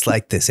why it's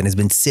like this. And it's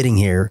been sitting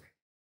here.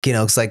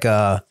 It's like,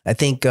 I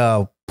think,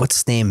 what's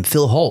his name?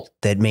 Phil Holt,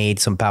 that made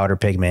some powder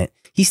pigment.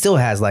 He still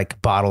has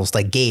like bottles,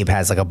 like Gabe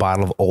has like a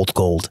bottle of old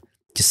gold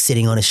just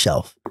sitting on his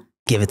shelf.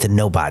 Give it to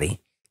nobody.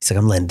 He's like,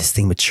 I'm letting this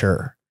thing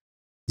mature.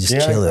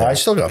 Just chill it. I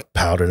still got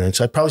powder inks.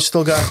 I probably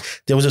still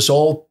got, there was this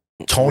old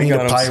Tony We the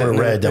got 'em Pirate sitting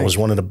there, Red. That thank was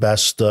one of the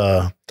best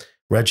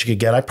reds you could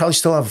get. I probably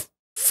still have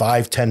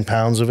 5-10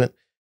 pounds of it.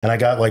 And I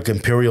got like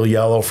Imperial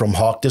Yellow from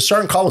Hawk. There's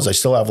certain colors I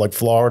still have, like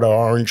Florida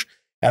Orange.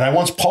 And I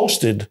once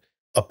posted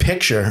a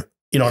picture,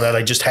 that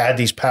I just had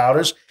these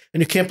powders.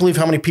 And you can't believe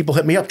how many people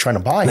hit me up trying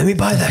to buy it. Let me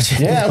buy that shit.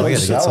 Yeah, Oh, I yeah, would they get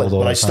sell it, sold all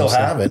but I the still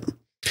time, have it.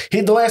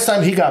 The last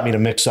time he got me to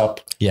mix up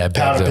Yeah,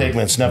 powder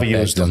pigments, never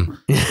used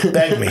them.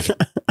 Begged me.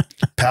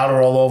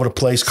 Powder all over the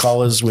place,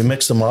 colors. We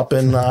mixed them up,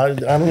 and I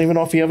don't even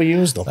know if he ever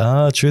used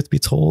them. Truth be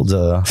told,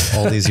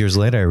 all these years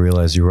later, I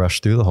realized you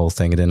rushed through the whole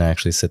thing and didn't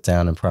actually sit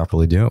down and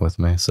properly do it with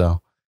me.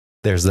 So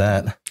there's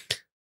that.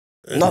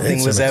 Nothing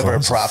It's was in the ever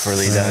closet.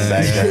 properly done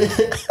back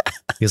then.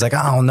 He's like,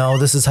 I don't know.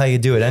 This is how you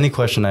do it. Any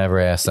question I ever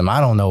asked him,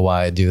 I don't know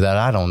why I do that.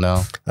 I don't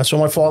know. That's what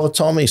my father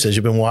told me. He says,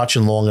 you've been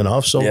watching long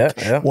enough. So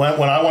Yeah.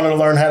 when I wanted to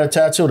learn how to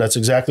tattoo, that's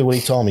exactly what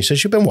he told me. He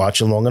says, you've been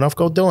watching long enough.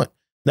 Go do it.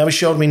 Never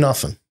showed me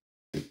nothing.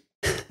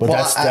 But Well,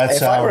 that's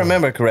if how I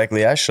remember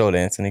correctly, I showed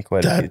Anthony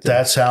quite a few times.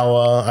 that's how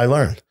I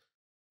learned.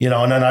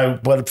 And then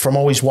but from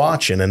always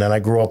watching, and then I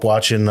grew up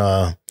watching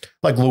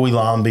like Louis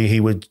Lombi. He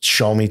would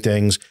show me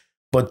things.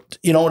 But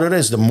you know what it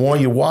is? The more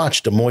you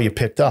watch, the more you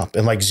picked up.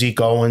 And like Zeke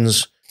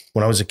Owens,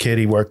 when I was a kid,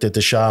 he worked at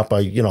the shop.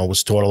 I,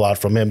 was taught a lot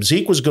from him.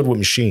 Zeke was good with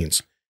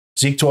machines.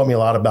 Zeke taught me a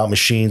lot about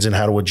machines and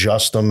how to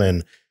adjust them.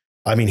 And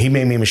I mean, he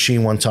made me a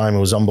machine one time. It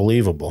was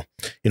unbelievable,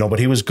 but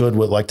he was good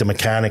with like the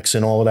mechanics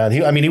and all of that.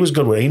 He was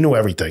good with it. He knew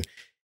everything.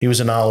 He was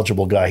a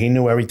knowledgeable guy. He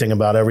knew everything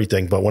about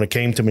everything. But when it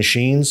came to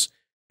machines,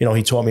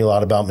 he taught me a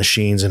lot about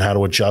machines and how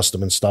to adjust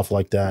them and stuff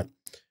like that.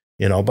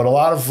 But a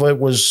lot of it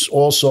was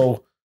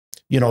also,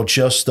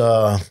 just,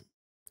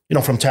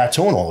 from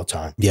tattooing all the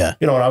time. Yeah.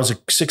 When I was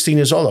 16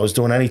 years old, I was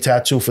doing any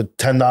tattoo for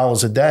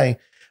 $10 a day.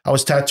 I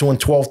was tattooing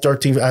 12,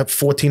 13,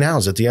 14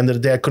 hours. At the end of the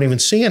day, I couldn't even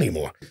see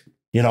anymore.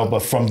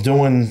 But from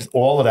doing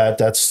all of that,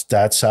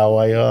 that's how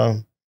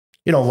I,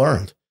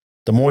 learned.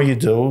 The more you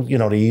do,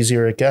 the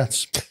easier it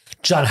gets.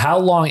 John, how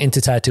long into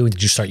tattooing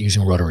did you start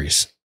using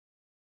rotaries?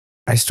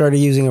 I started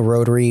using a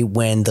rotary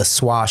when the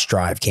swash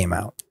drive came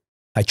out.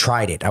 I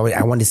tried it. I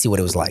wanted to see what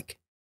it was like.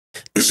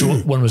 So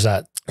when was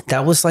that?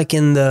 That was like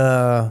in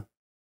the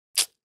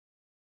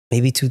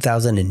maybe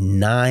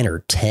 2009 or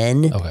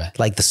 10. Okay.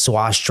 Like the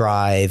swash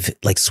drive,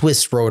 like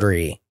Swiss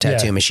rotary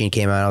tattoo machine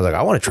came out. I was like,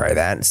 I want to try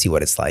that and see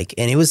what it's like.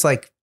 And it was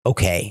like,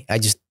 okay. I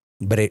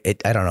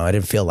don't know. I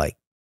didn't feel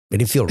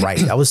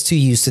right. I was too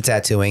used to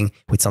tattooing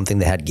with something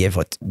that had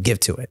give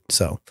to it.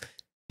 So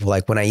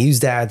like when I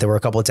used that, there were a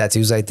couple of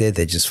tattoos I did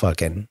that just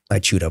I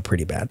chewed up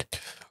pretty bad.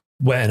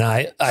 When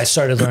I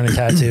started learning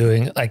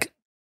tattooing, like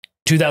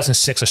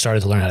 2006, I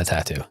started to learn how to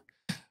tattoo.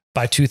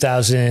 By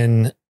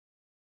 2000,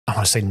 I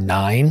want to say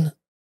 9,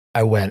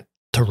 I went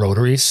to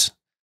rotaries,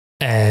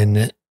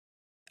 and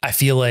I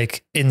feel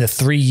like in the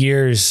 3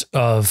 years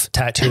of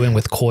tattooing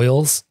with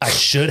coils, I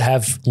should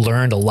have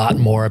learned a lot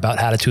more about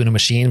how to tune a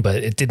machine,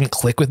 but it didn't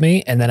click with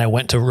me. And then I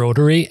went to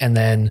rotary, and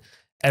then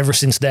ever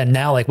since then,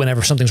 now, like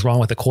whenever something's wrong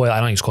with the coil, I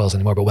don't use coils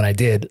anymore, but when I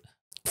did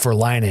for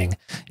lining,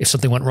 if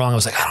something went wrong, I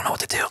was like, I don't know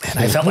what to do, man.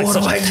 I felt like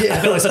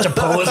such a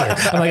poser.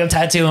 I'm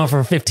tattooing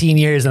for 15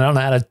 years and I don't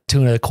know how to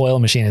tune a coil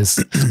machine. Is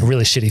a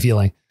really shitty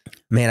feeling.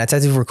 Man, I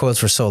tattooed for coils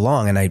for so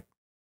long, and I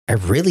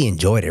really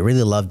enjoyed it. I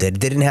really loved it. It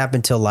didn't happen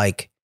until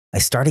like I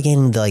started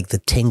getting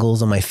the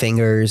tingles on my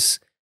fingers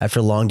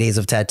after long days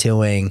of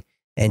tattooing,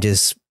 and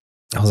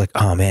I was like,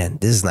 oh man,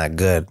 this is not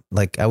good.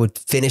 Like I would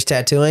finish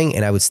tattooing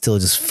and I would still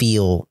just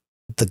feel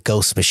the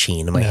ghost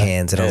machine in my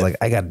hands. And I was like,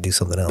 I got to do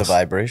something else. The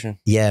vibration.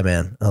 Yeah,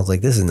 man. I was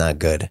like, this is not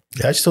good.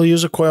 Yeah, I still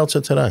use a coil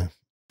to today.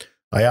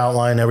 I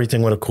outline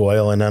everything with a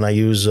coil, and then I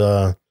use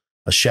a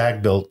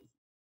shag built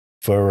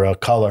for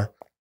color.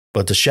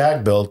 But the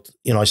shag built,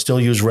 I still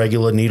use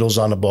regular needles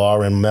on the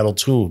bar and metal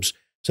tubes.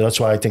 So that's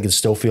why I think it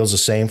still feels the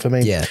same for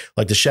me. Yeah.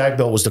 Like the shag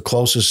built was the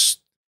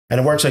closest,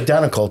 and it works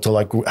identical to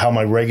like how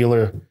my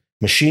regular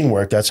machine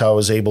worked. That's how I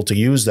was able to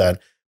use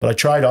that. But I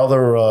tried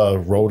other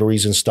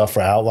rotaries and stuff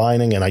for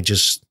outlining, and I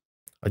just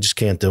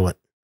can't do it.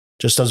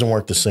 Just doesn't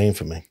work the same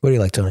for me. What do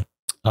you like, Tony?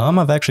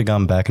 I've actually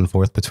gone back and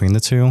forth between the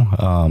two.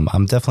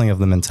 I'm definitely of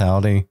the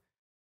mentality,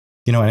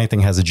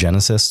 anything has a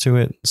genesis to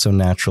it. So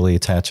naturally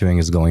tattooing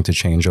is going to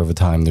change over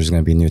time. There's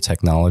going to be new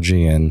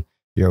technology, and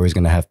you're always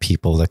going to have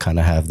people that kind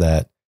of have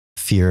that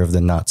fear of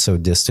the not so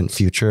distant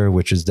future,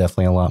 which is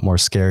definitely a lot more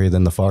scary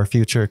than the far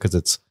future because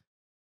it's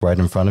right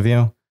in front of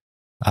you.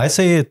 I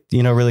say it,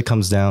 really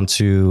comes down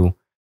to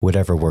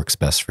whatever works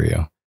best for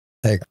you.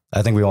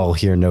 I think we all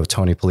here know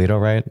Tony Polito,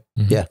 right?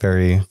 Yeah.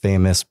 Very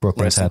famous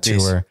Brooklyn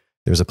tattooer.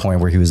 There was a point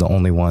where he was the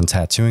only one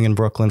tattooing in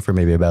Brooklyn for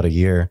maybe about a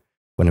year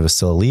when it was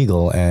still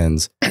illegal.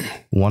 And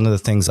one of the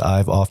things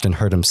I've often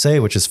heard him say,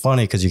 which is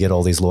funny because you get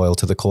all these loyal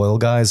to the coil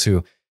guys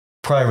who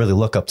probably really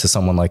look up to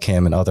someone like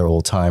him and other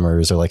old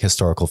timers or like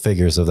historical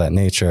figures of that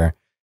nature.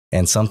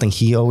 And something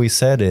he always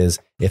said is,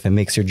 if it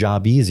makes your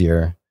job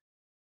easier,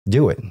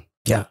 do it.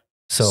 Yeah.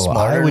 So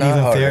Smarter, I would not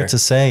even harder. fare to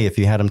say if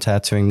you had him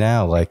tattooing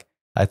now, like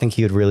I think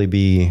he would really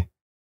be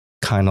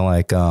kind of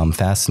like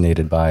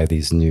fascinated by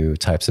these new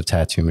types of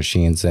tattoo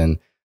machines. And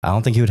I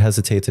don't think he would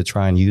hesitate to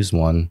try and use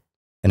one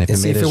And if And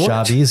it see made if his it job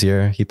worked.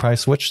 easier, he'd probably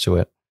switch to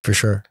it. For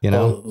sure. You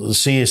know, Well,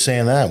 see, you're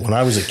saying that. When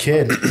I was a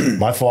kid,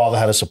 my father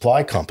had a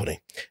supply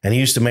company, and he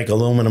used to make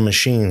aluminum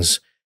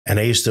machines, and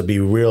they used to be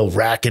real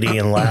rackety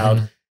and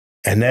loud.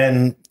 And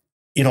then,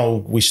 you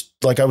know,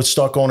 I would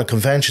start going to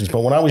conventions. But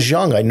when I was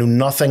young, I knew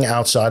nothing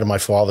outside of my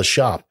father's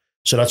shop.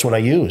 So that's what I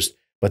used.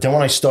 But then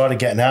when I started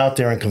getting out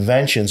there in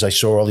conventions, I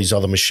saw all these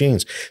other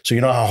machines. So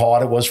you know how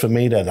hard it was for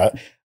me that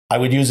I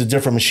would use a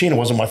different machine. It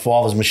wasn't my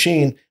father's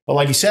machine. But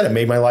like you said, it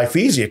made my life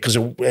easier because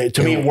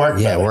to me, it worked.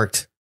 Yeah, better. it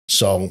worked.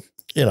 So,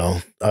 you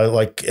know,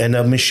 and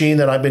the machine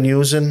that I've been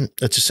using,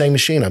 it's the same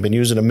machine. I've been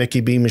using a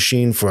Mickey B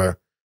machine for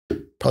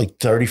probably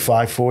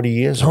 35, 40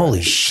 years. Holy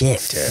already.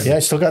 shit. Dude. Yeah, I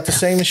still got the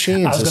same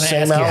machine. I It's was the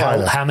going to same ask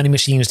you outliner. how many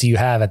machines do you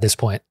have at this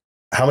point?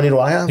 How many do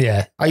I have?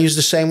 Yeah. I use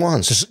the same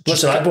ones. Just-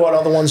 Listen, I bought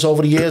other ones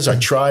over the years. I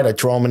tried. I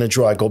throw them in the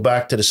drawer. I go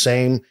back to the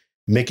same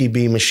Mickey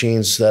B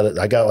machines that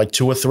I got like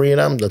 2 or 3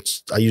 of them.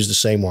 I use the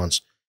same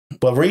ones.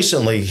 But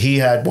recently, he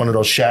had one of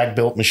those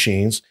shag-built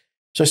machines.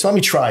 So I said, let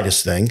me try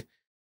this thing.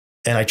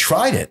 And I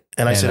tried it.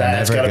 And I said,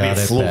 it's got to be a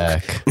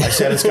fluke. I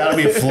said, it's got to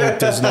be a fluke.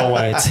 There's no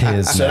way. It's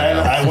his So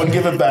now. I wouldn't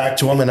give it back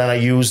to him. And then I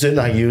used it.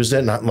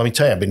 And let me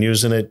tell you, I've been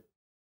using it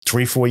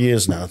 3-4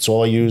 years now. That's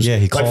all I use. Yeah,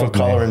 he like for called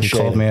color me. and He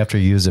called shading. me after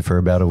he used it for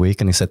about a week,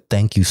 and he said,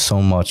 "Thank you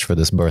so much for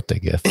this birthday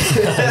gift." His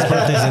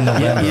birthday's in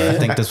November. Yeah. I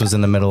think this was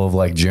in the middle of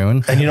like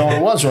June. And you know what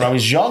it was? When I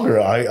was younger,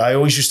 I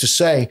always used to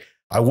say,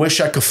 I wish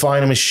I could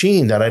find a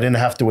machine that I didn't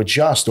have to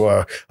adjust,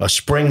 or a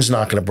spring's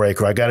not going to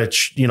break, or I got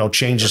to,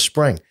 change the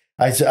spring.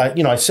 I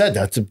said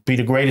that to be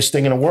the greatest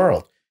thing in the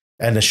world.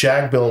 And the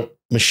shag built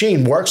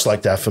machine works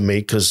like that for me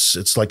because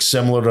it's like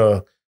similar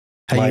to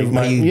How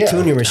you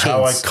tune your machines.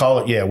 How I call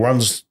it. Yeah,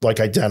 runs like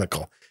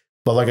identical.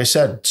 But like I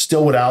said,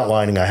 still with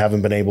outlining, I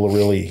haven't been able to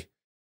really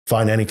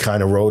find any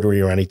kind of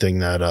rotary or anything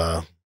that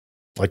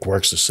like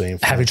works the same.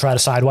 Have you tried a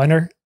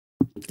Sidewinder?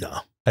 No.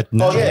 I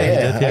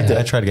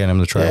tried to get him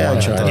to try Yeah, one.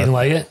 I tried. You didn't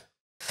like it?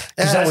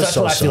 That's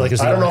what I feel like is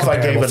the I don't know only if I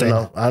gave comparable it thing.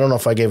 enough. I don't know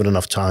if I gave it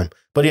enough time.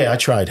 But yeah, I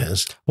tried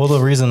his. Well, the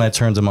reason I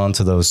turned him on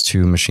to those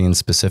 2 machines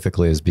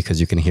specifically is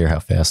because you can hear how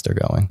fast they're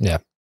going. Yeah.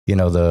 You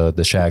know,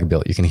 the shag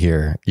built, you can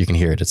hear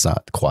it. It's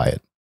not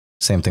quiet.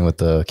 Same thing with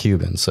the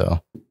Cuban.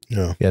 So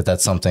yeah,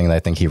 that's something that I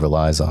think he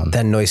relies on.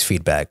 That noise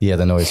feedback. Yeah,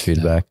 the noise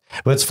feedback.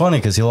 But it's funny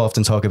because he'll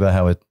often talk about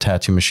how a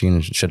tattoo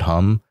machine should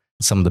hum.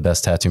 Some of the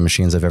best tattoo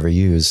machines I've ever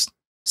used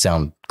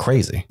sound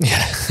crazy.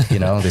 Yeah. You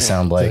know, they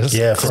sound like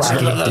Yeah, if it's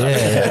if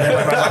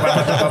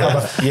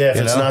You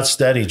it's know? not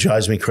steady, it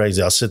drives me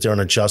crazy. I'll sit there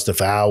and adjust it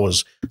for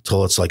hours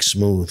till it's like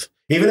smooth.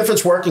 Even if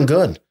it's working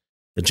good,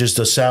 it just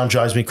the sound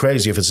drives me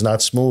crazy. If it's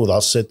not smooth,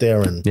 I'll sit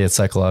there and it's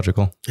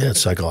psychological.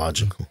 it's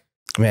psychological.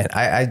 Man,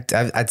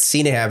 I'd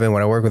seen it happen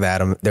when I worked with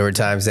Adam. There were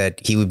times that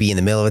he would be in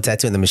the middle of a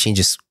tattoo and the machine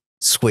just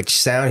switched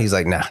sound. He's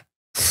like, nah.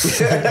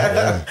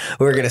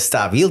 We're gonna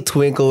stop. He'll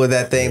twinkle with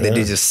that thing. Then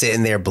he's just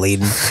sitting there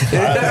bleeding.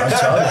 I'm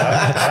telling you,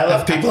 I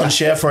left people on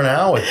share for an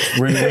hour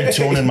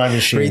retuning my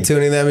machine.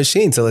 Retuning that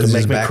machine till it's It just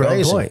makes me back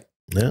crazy. on point.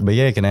 Yeah. But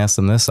yeah, you can ask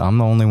them this. I'm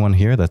the only one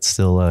here that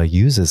still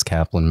uses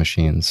Kaplan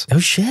machines. Oh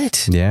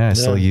shit. Yeah, I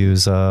still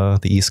use the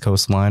East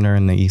Coast liner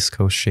and the East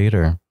Coast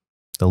shader.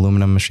 The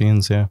aluminum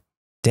machines, yeah.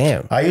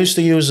 Damn. I used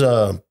to use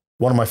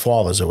one of my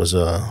father's. It was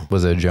a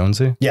Was it a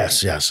Jonesy?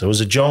 yes. It was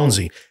a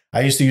Jonesy. I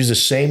used to use the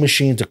same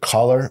machine to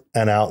color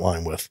and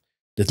outline with.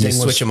 The You thing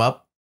switch was them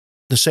up.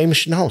 the same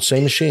machine. No,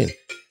 same machine.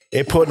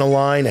 It put in a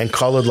line and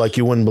colored like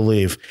you wouldn't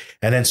believe.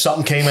 And then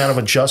something came out of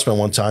adjustment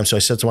one time. So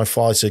I said to my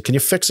father, I said, can you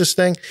fix this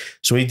thing?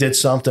 So he did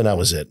something. That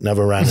was it.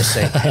 Never ran the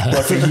same.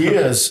 But for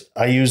years,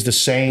 I used the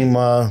same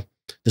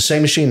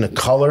machine to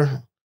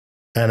color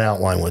and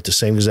outline with, the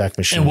same exact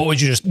machine. And what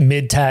would you just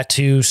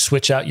mid-tattoo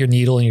switch out your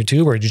needle and your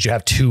tube, or did you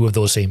have 2 of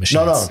those same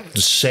machines? No,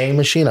 the same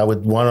machine.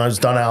 When I was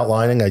done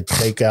outlining, I'd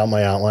take out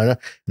my outliner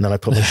and then I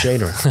put my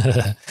shader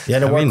in.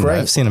 Yeah, it worked great.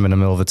 I've seen him in the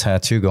middle of a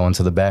tattoo go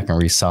into the back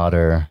and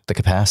resolder the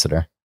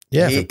capacitor.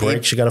 Yeah, if it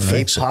breaks, you got to He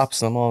fix it.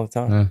 pops them all the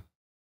time.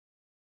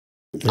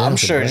 Yeah. Yeah, I'm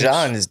if it sure breaks.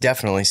 John has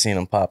definitely seen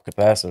him pop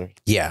capacitor.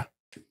 Yeah.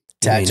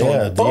 Tattoo.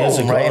 Yeah, Boom, years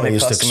ago, right in it the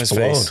used to customer's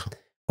explode. face.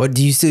 What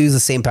do you still use the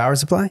same power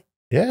supply?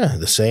 Yeah,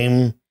 the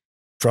same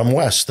from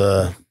West.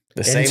 The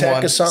same Intech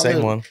one. or something?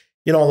 Same one.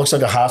 You know, it looks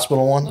like a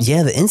hospital one.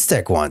 Yeah, the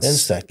Instac ones.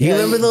 Instac. You Yeah,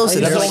 remember those? I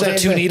That's the used one to with say the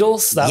 2 that.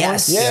 needles? That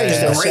Yes. one? Yeah, it's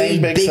the the great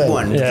same big, big thing.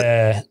 one.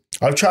 Yeah.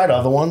 I've tried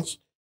other ones,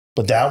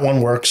 but that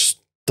one works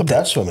the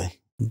best for me.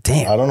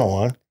 Damn. I don't know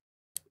why.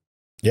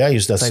 Yeah, I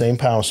use that It's like- same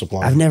power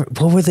supply. I've never.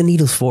 What were the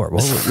needles for?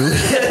 What were,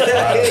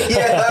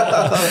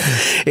 yeah.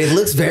 It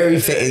looks very,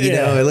 you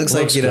know. It looks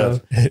like, you know.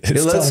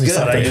 It looks good.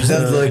 I It use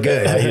does look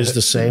good. I use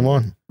the same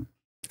one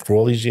for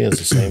all these years.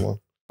 The same one.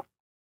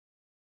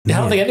 I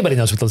don't think anybody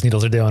knows what those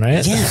needles are doing,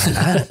 right?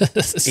 Yeah.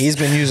 He's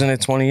been using it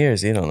 20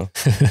 years. You don't know.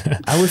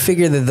 I would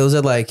figure that those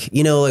are like,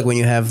 you know, like when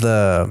you have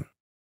the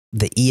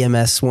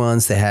EMS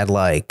ones that had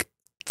like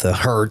the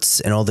hertz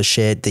and all the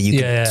shit that you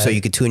could, Yeah. so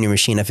you could tune your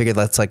machine. I figured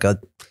that's like a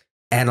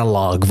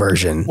analog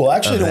version. Well,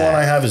 actually, of the that.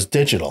 one I have is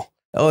digital.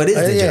 Oh, it is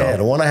digital. Yeah,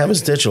 the one I have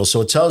is digital,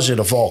 so it tells you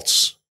the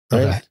volts.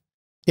 Right? Okay.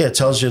 Yeah, it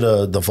tells you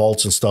the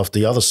volts and stuff.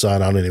 The other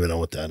side, I don't even know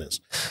what that is.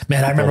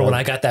 Man, I remember when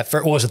I got that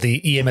first, what was it,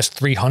 the EMS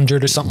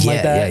 300 or something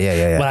like that?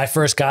 Yeah. When I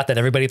first got that,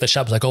 everybody at the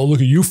shop was like, oh, look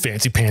at you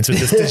fancy pants with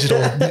this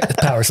digital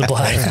power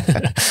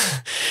supply.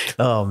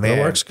 Oh, man.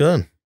 It works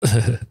good.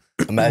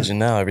 Imagine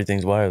now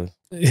everything's wireless.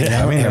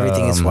 Yeah. I mean,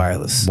 everything is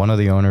wireless. One of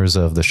the owners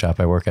of the shop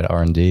I work at,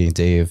 R&D,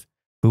 Dave,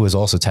 who was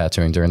also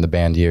tattooing during the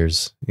band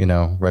years, you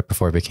know, right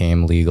before it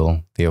became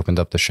legal. They opened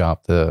up the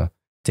shop the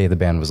day the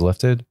ban was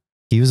lifted.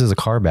 He uses a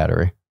car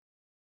battery.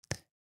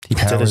 He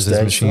powers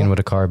his machine with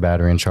a car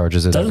battery and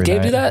charges it every night.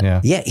 Gabe do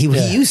that? Yeah.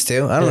 He used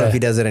to. I don't know if he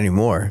does it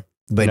anymore.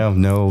 But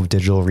no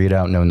digital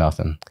readout, no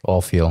nothing. All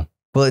feel.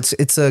 Well,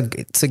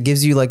 it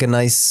gives you like a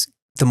nice,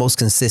 the most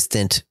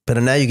consistent. But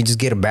now you can just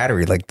get a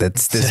battery like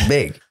that's this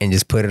big and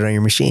just put it on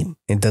your machine.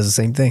 It does the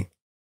same thing.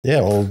 Yeah,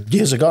 well,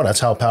 years ago,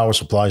 that's how power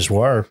supplies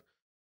were.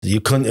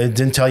 You couldn't. It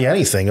didn't tell you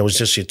anything. It was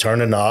just you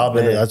turn a knob,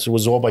 and it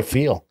was all by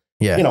feel.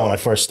 Yeah. You know, when I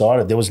first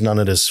started, there was none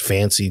of this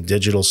fancy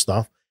digital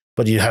stuff.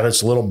 But you had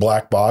this little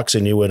black box,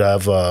 and you would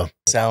have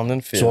sound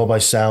and feel. It's all by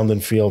sound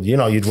and feel. You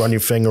know, you'd run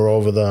your finger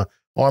over the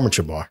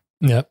armature bar.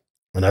 Yep.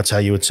 And that's how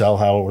you would tell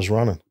how it was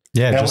running.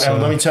 Yeah.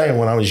 And let me tell you,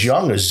 when I was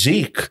younger,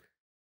 Zeke,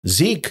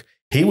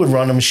 he would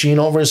run the machine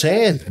over his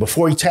hand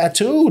before he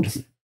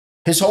tattooed.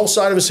 His whole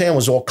side of his hand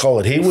was all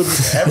colored. He would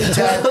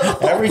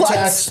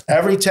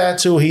every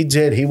tattoo he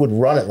did, he would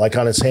run it like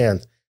on his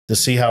hand to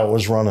see how it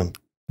was running.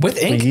 With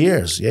ink? For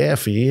years. Yeah,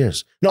 for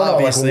years. No,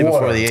 obviously like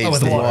before the age. Oh,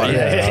 with water.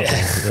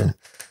 Yeah.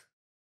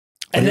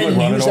 And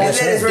then use that.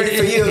 It's ready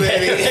for you,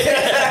 baby.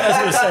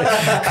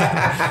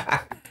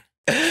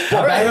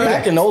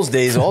 Back in those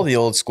days, all the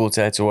old school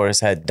tattoo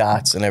artists had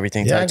dots and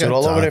everything tattooed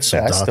all over their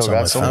back. I still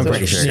got some. I'm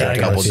pretty sure I got a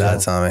couple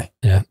dots on me.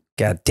 Yeah.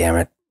 God damn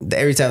it.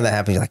 Every time that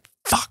happens, you're like,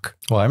 fuck.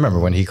 Well, I remember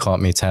when he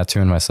caught me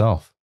tattooing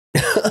myself.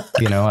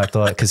 You know, I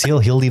thought, because he'll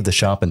leave the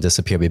shop and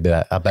disappear.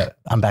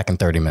 I'm back in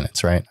 30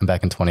 minutes, right? I'm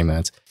back in 20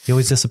 minutes. He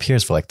always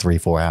disappears for like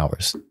 3-4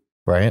 hours,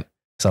 right?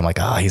 So I'm like,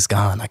 he's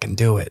gone. I can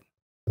do it.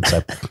 So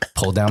I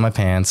pulled down my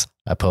pants.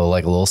 I put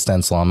like a little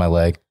stencil on my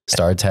leg,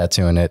 started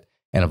tattooing it.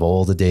 And of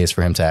all the days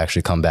for him to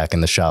actually come back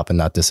in the shop and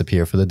not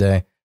disappear for the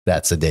day,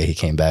 that's the day he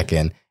came back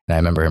in. And I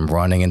remember him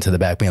running into the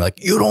back being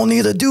like, you don't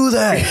need to do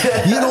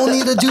that. You don't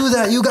need to do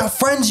that. You got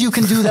friends you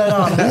can do that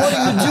on. What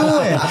are you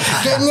doing?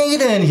 Get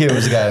Nate in here.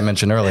 Was the guy I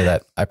mentioned earlier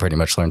that I pretty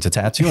much learned to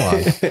tattoo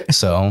on.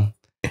 So,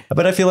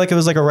 but I feel like it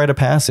was like a rite of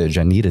passage.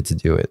 I needed to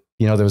do it.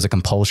 You know, there was a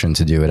compulsion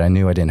to do it. I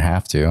knew I didn't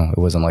have to. It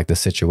wasn't like the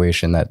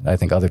situation that I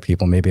think other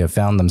people maybe have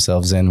found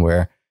themselves in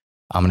where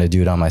I'm going to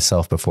do it on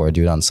myself before I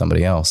do it on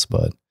somebody else.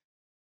 But,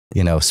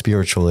 you know,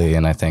 spiritually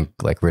and I think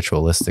like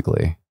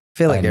ritualistically, I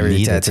feel like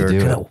every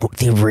tattooer,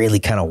 they really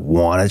kind of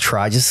want to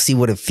try just to see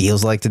what it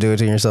feels like to do it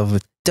to yourself.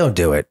 But don't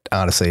do it,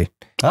 honestly.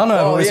 I don't know.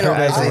 I've always heard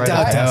guys say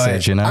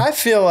don't do it. I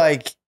feel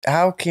like,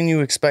 how can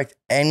you expect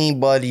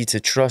anybody to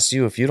trust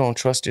you if you don't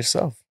trust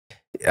yourself?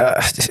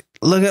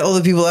 Look at all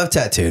the people I've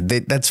tattooed.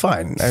 That's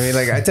fine. I mean,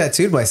 like I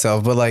tattooed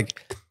myself, but like,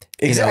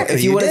 exactly.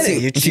 If you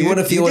want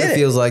to feel what it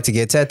feels like to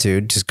get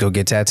tattooed, just go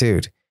get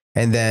tattooed.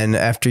 And then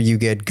after you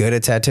get good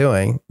at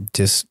tattooing,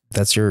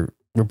 that's your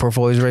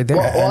portfolio is right there.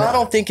 Well, I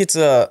don't think it's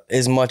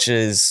as much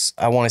as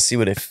I want to see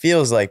what it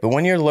feels like. But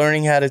when you're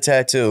learning how to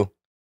tattoo,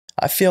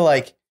 I feel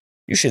like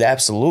you should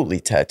absolutely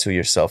tattoo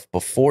yourself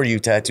before you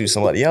tattoo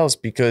somebody else,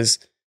 because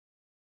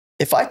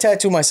if I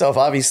tattoo myself,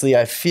 obviously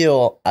I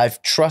feel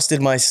I've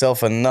trusted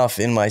myself enough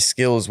in my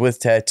skills with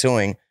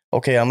tattooing.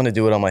 Okay, I'm going to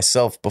do it on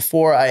myself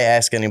before I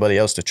ask anybody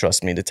else to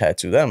trust me to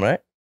tattoo them, right?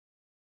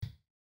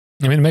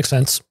 I mean, it makes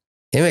sense.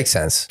 It makes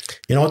sense.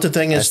 You know what the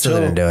thing is, too? I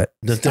didn't do it.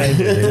 The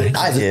thing,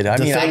 I did.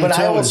 But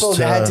I also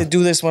had to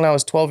do this when I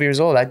was 12 years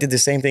old. I did the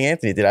same thing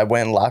Anthony did. I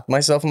went and locked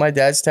myself in my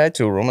dad's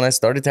tattoo room and I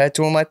started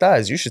tattooing my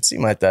thighs. You should see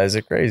my thighs.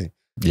 They're crazy.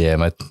 Yeah,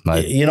 my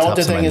you know what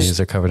the thing is,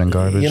 are covered in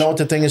garbage. You know what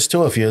the thing is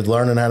too? If you're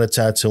learning how to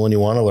tattoo and you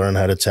want to learn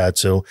how to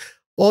tattoo,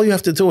 all you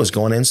have to do is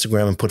go on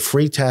Instagram and put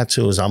free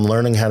tattoos. I'm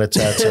learning how to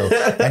tattoo.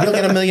 And you'll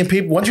get 1 million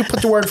people. Once you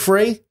put the word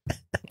free,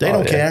 they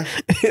don't care.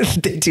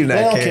 They do not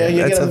they don't care.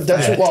 You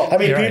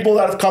That's people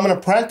that have come and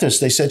apprentice,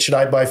 they said, should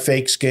I buy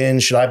fake skin?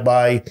 Should I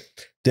buy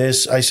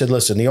this? I said,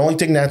 listen, the only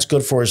thing that's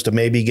good for is to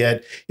maybe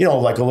get,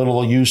 like a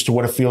little used to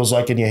what it feels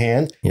like in your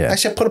hand. Yeah. I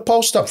said, put a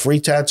post up, free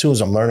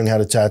tattoos. I'm learning how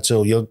to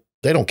tattoo.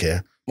 They don't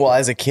care. Well,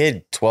 as a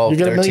kid, 12,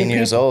 13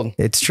 years old.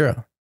 It's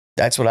true.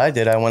 That's what I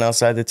did. I went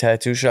outside the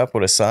tattoo shop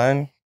with a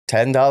sign,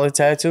 $10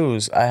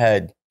 tattoos. I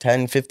had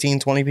 10, 15,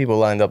 20 people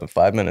lined up in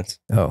 5 minutes.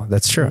 Oh,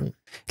 that's true.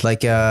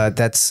 Like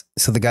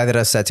so the guy that I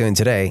was tattooing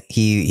today,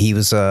 he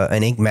was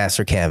an ink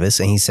master canvas,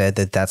 and he said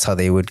that's how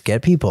they would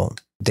get people.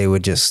 They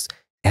would just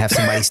have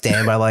somebody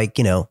stand by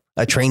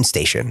a train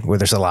station where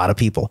there's a lot of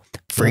people.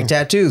 Free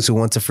tattoos. Who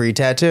wants a free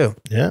tattoo?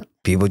 Yeah.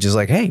 People just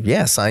like, hey,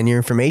 yeah, sign your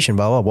information,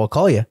 blah, blah, we'll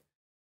call you.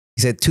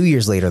 He said 2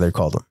 years later they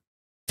called him.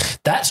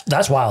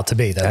 That's wild to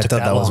me. I thought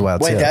that was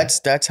wild too. Wait,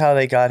 that's how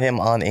they got him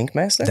on Ink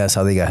Master? That's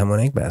how they got him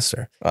on Ink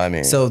Master. I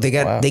mean, so they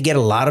get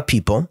a lot of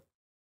people,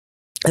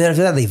 and then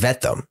after that they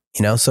vet them.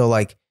 So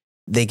like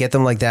they get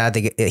them like that.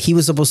 He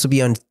was supposed to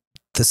be on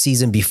the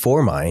season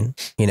before mine,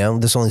 you know,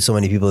 there's only so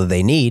many people that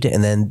they need.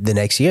 And then the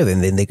next year,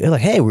 then they're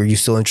like, hey, were you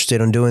still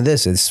interested in doing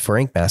this? It's for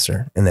Ink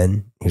Master. And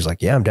then he was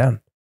like, yeah, I'm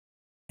down.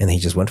 And he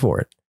just went for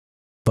it.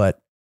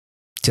 But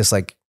just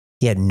like,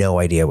 he had no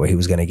idea what he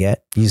was going to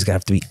get. You just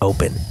have to be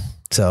open.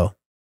 So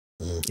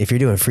if you're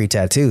doing free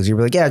tattoos,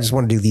 you're like, yeah, I just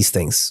want to do these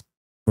things.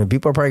 I mean,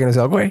 people are probably going to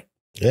say, okay.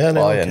 Yeah,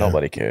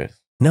 Nobody cares.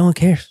 No one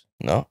cares.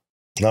 No.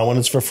 Not when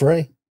it's for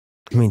free.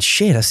 I mean,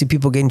 shit, I see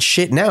people getting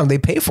shit now and they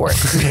pay for it.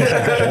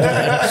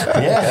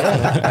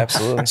 Yeah,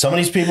 absolutely. Some of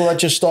these people that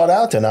just start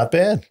out, they're not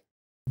bad.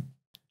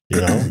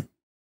 You know?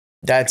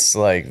 That's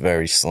like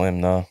very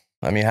slim, though.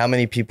 I mean, how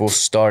many people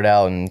start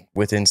out and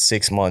within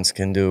 6 months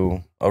can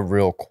do a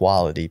real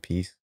quality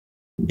piece?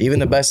 Even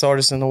the best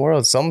artists in the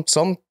world.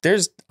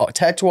 There's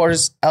tattoo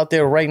artists out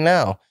there right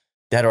now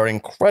that are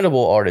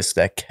incredible artists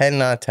that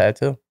cannot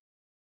tattoo.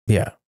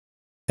 Yeah.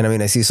 And I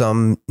mean, I see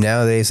some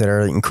nowadays that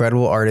are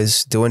incredible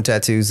artists doing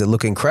tattoos that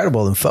look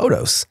incredible in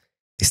photos.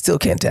 They still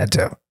can't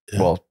tattoo.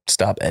 Yeah. Well,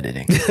 stop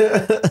editing.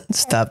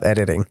 Stop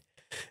editing.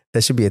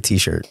 That should be a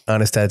t-shirt.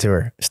 Honest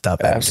tattooer.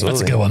 Stop editing. Absolutely.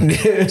 That's a good one.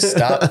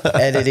 Stop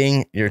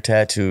editing your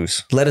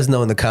tattoos. Let us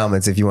know in the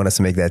comments if you want us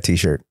to make that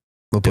t-shirt.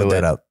 We'll put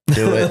that up.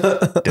 Do it.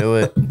 Do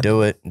it.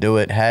 Do it. Do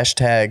it.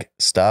 Hashtag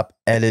stop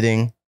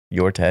editing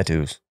your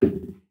tattoos.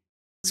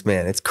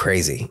 Man, it's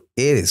crazy.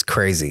 It is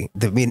crazy.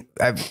 I mean,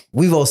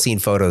 we've all seen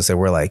photos that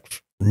we're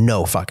like,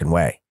 no fucking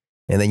way.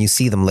 And then you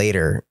see them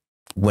later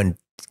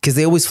because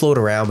they always float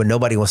around, but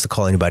nobody wants to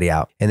call anybody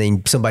out. And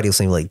then somebody will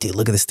say like, dude,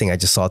 look at this thing I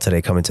just saw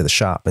today coming to the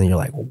shop. And you're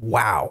like,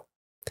 wow,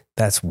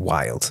 that's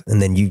wild.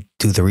 And then you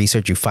do the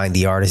research, you find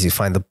the artist, you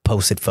find the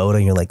posted photo,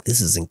 and you're like,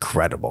 this is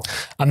incredible.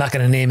 I'm not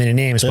going to name any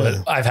names,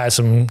 but I've had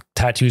some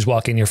tattoos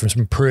walk in here from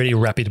some pretty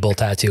reputable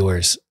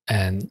tattooers,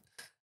 and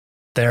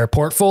their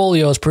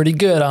portfolio is pretty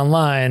good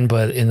online,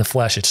 but in the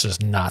flesh, it's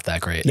just not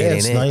that great. Yeah,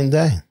 it's night and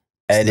day.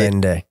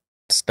 Edit.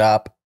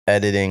 Stop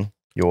editing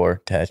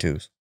your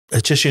tattoos.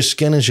 It's just your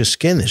skin is your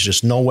skin. There's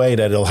just no way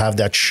that it'll have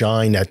that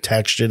shine, that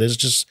texture. There's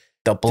just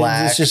the black,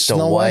 there's just the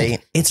no white. way.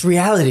 It's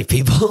reality,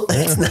 people.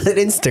 It's not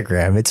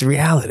Instagram. It's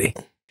reality.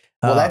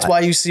 Well, that's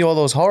why you see all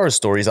those horror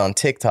stories on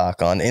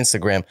TikTok, on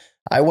Instagram.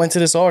 I went to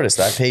this artist.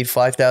 I paid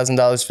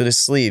 $5,000 for this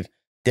sleeve.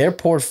 Their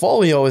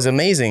portfolio is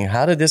amazing.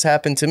 How did this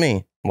happen to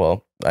me?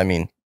 Well, I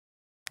mean,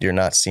 you're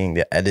not seeing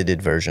the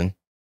edited version.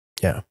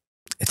 Yeah,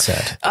 it's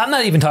sad. I'm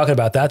not even talking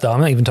about that, though.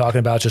 I'm not even talking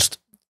about just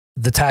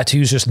the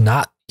tattoos just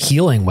not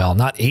healing well,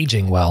 not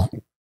aging well.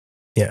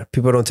 Yeah,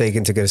 people don't take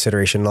into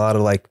consideration a lot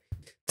of like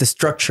the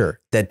structure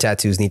that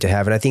tattoos need to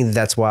have. And I think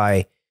that's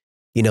why,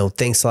 you know,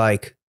 things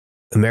like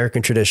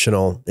American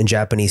traditional and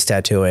Japanese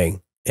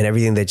tattooing and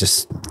everything that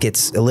just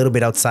gets a little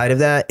bit outside of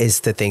that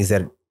is the things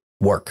that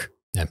work.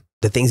 Yeah.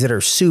 The things that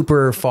are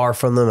super far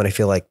from them. And I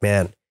feel like,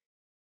 man,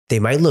 they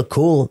might look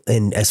cool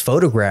and as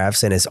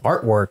photographs and as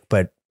artwork,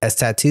 but as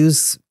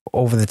tattoos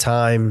over the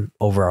time,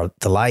 over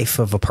the life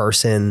of a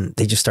person,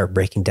 they just start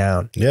breaking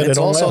down. Yeah, It's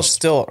also last.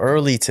 still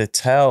early to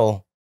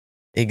tell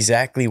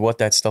exactly what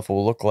that stuff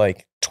will look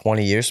like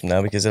 20 years from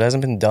now because it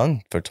hasn't been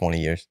done for 20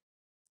 years.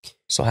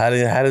 So how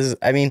does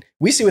I mean,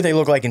 we see what they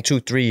look like in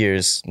 2-3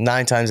 years.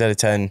 9 times out of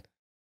 10,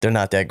 they're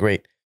not that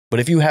great.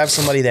 But if you have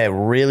somebody that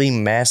really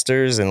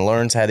masters and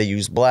learns how to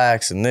use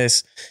blacks and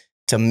this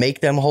to make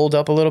them hold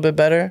up a little bit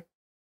better,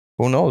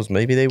 who knows?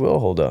 Maybe they will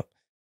hold up.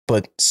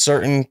 But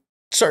certain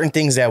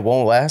things that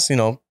won't last, you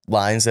know,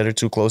 lines that are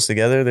too close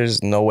together,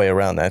 there's no way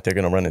around that. They're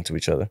going to run into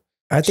each other.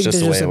 I think there's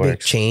just a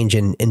big change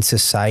in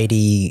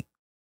society's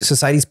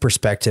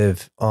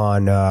perspective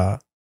on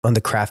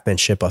the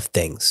craftsmanship of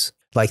things.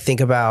 Like think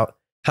about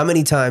how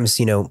many times,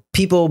 you know,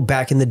 people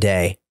back in the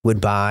day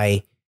would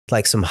buy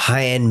like some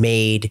high-end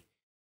made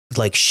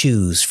like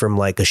shoes from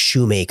like a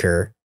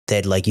shoemaker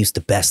that like used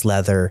the best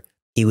leather.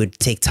 He would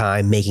take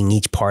time making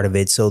each part of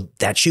it so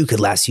that shoe could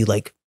last you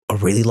like a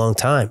really long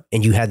time.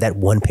 And you had that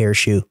one pair of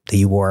shoe that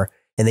you wore.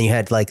 And then you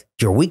had like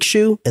your week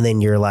shoe and then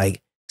your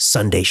like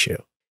Sunday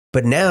shoe.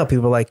 But now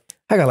people are like,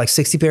 I got like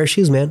 60 pair of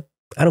shoes, man.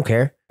 I don't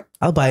care.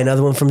 I'll buy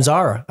another one from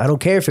Zara. I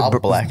don't care if I'll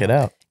black it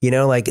out. You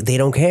know, like they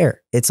don't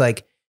care. It's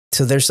like,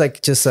 so there's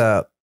like just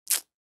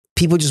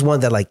people just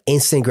want that like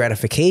instant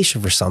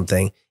gratification for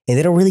something. And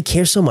they don't really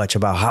care so much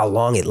about how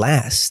long it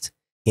lasts.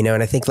 You know,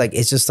 and I think like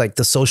it's just like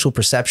the social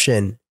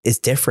perception is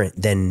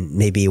different than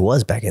maybe it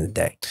was back in the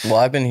day. Well,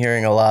 I've been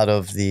hearing a lot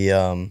of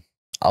the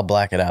I'll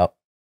black it out.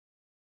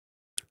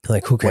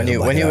 Like who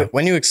cares?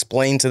 When you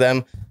explain to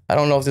them, I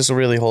don't know if this will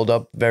really hold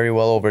up very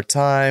well over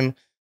time.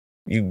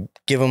 You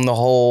give them the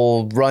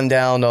whole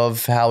rundown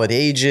of how it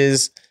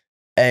ages.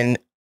 And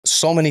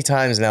so many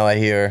times now I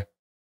hear,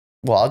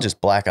 well, I'll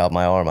just black out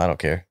my arm. I don't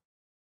care.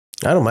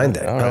 I don't mind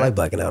that. All I right. like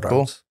blacking out Cool.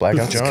 arms. Black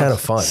out It's your kind arm.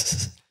 of fun.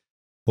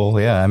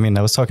 Well, yeah, I mean,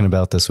 I was talking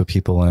about this with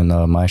people in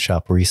my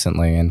shop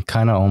recently and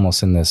kind of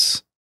almost in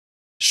this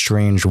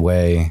strange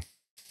way,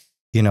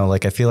 you know,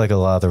 like I feel like a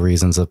lot of the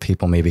reasons that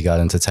people maybe got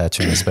into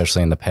tattooing,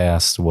 especially in the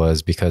past,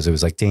 was because it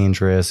was like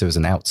dangerous. It was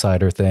an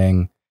outsider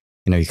thing.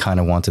 You know, you kind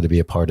of wanted to be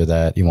a part of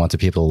that. You wanted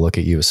people to look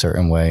at you a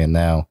certain way. And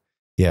now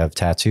you have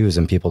tattoos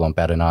and people don't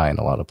bat an eye in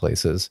a lot of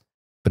places.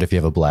 But if you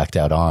have a blacked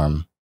out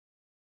arm,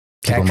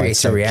 people That might creates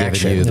a start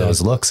reaction. giving you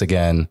those looks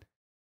again.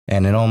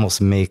 And it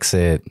almost makes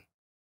it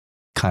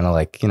kind of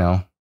like,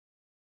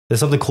 there's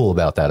something cool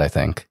about that, I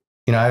think.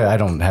 I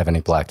don't have any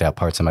blacked out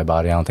parts in my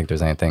body. I don't think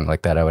there's anything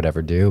like that I would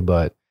ever do,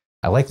 but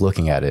I like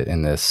looking at it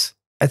in this.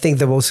 I think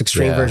the most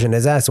extreme version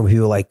is that when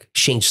people like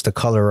change the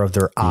color of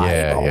their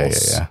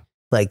eyeballs. Yeah.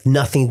 Like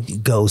nothing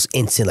goes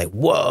instant. Like,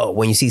 whoa,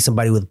 when you see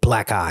somebody with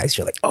black eyes,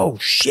 you're like, oh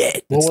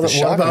shit. Well,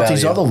 what about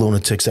these other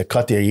lunatics that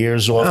cut their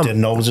ears off, their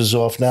noses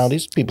off now?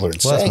 These people are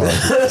insane.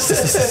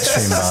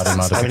 Extreme body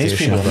modification. I mean, these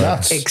people are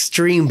nuts.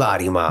 Extreme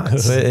body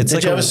mods.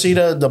 Did you ever see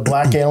the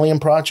Black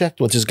Alien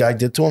Project, what this guy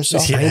did to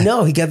himself? I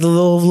know. He got the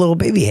little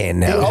baby hand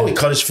now. He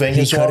cut his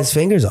fingers off. He cut his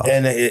fingers off.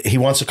 And he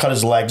wants to cut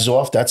his legs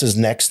off. That's his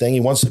next thing.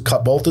 He wants to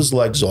cut both his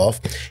legs off.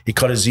 He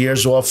cut his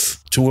ears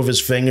off, 2 of his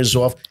fingers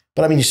off.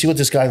 But I mean, you see what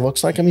this guy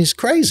looks like? I mean, he's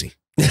crazy.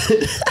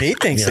 He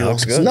thinks he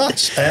looks good. It's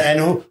nuts.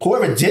 And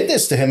whoever did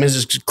this to him is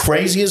as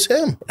crazy as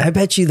him. I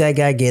bet you that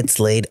guy gets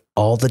laid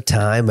all the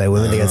time by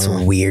women that got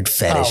some weird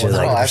fetish.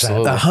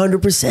 absolutely.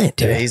 100%.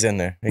 Dude. Yeah, he's in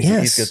there.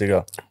 He's good to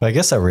go. But I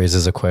guess that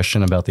raises a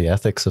question about the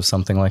ethics of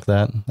something like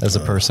that as a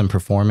person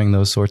performing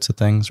those sorts of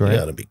things, right? You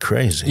gotta be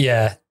crazy.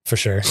 Yeah, for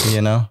sure.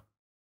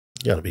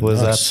 You gotta be What does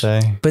that nuts.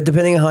 say? But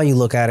depending on how you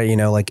look at it,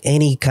 like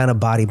any kind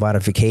of body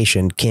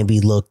modification can be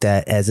looked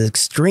at as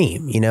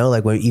extreme,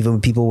 like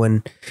even people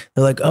when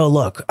they're like, oh,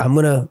 look, I'm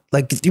going to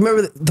like, do you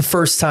remember the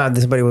first time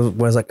that somebody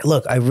was like,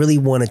 look, I really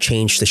want to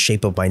change the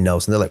shape of my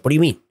nose. And they're like, what do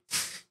you mean?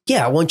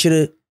 Yeah, I want you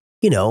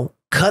to,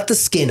 cut the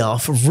skin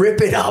off,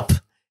 rip it up,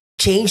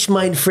 change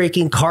my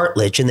freaking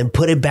cartilage and then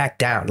put it back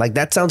down. Like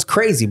that sounds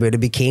crazy, but it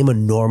became a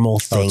normal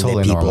thing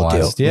totally that people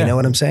normalized. do. Yeah. You know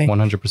what I'm saying?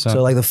 100%.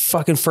 So like the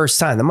fucking first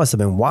time, that must have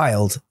been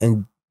wild.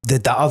 And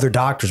the other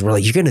doctors were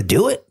like, you're going to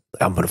do it?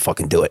 I'm going to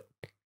fucking do it.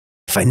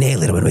 If I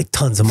nail it, I'm going to make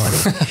tons of money.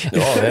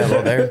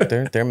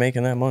 They're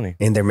making that money.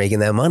 And they're making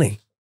that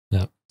money.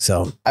 Yeah.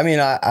 So, I mean,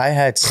 I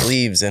had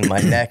sleeves and my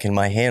neck and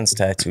my hands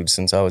tattooed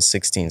since I was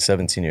 16,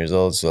 17 years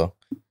old. So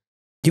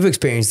you've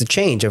experienced the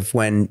change of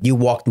when you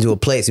walked into a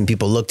place and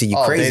people looked at you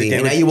crazy.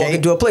 And now you walk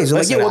into a place. They're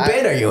like, yeah, what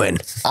band are you in?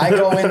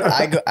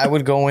 I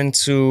would go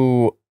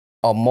into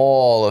a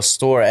mall, a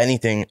store,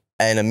 anything,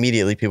 and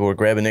immediately people were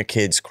grabbing their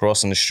kids,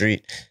 crossing the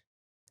street.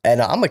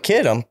 And I'm a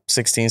kid. I'm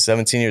 16,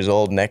 17 years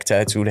old, neck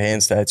tattooed,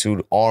 hands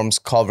tattooed, arms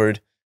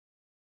covered.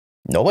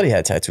 Nobody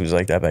had tattoos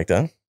like that back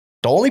then.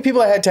 The only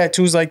people that had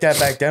tattoos like that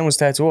back then was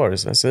tattoo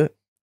artists. That's it.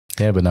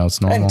 Yeah, but now it's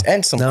normal.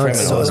 And some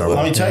criminals.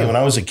 Let me tell you, when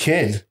I was a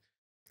kid,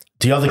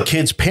 the other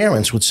kids'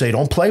 parents would say,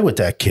 don't play with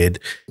that kid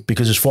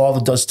because his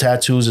father does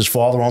tattoos. His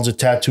father owns a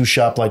tattoo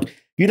shop. Like,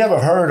 you never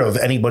heard of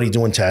anybody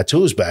doing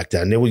tattoos back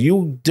then. There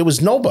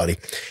was nobody.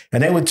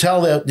 And they would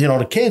tell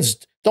the kids,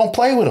 don't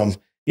play with him.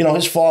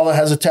 His father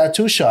has a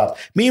tattoo shop.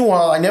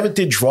 Meanwhile, I never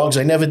did drugs.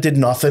 I never did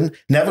nothing.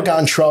 Never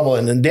got in trouble.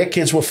 And then their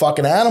kids were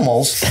fucking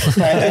animals.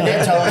 And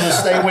they're telling them to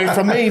stay away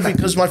from me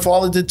because my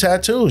father did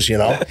tattoos,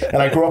 And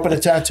I grew up in a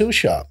tattoo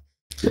shop.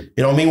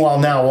 Meanwhile,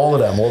 now all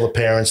of them, all the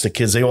parents, the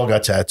kids, they all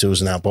got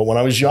tattoos now. But when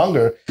I was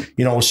younger, it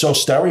was so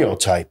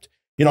stereotyped.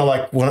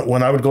 Like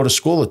when I would go to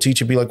school, the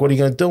teacher would be like, what are you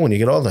going to do when you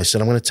get older? I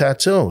said, I'm going to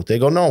tattoo. They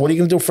go, no, what are you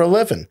going to do for a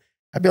living?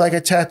 I'd be like,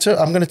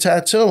 I'm going to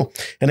tattoo.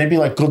 And they'd be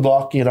like, good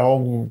luck,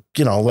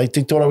 like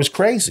they thought I was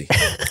crazy.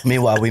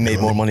 Meanwhile, we made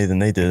more money than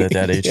they did at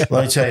that age.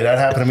 Let me tell you, that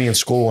happened to me in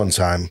school one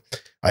time.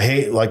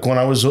 When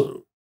I was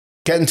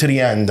getting to the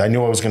end, I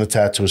knew I was going to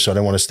tattoo, so I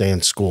didn't want to stay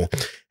in school.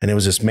 And there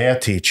was this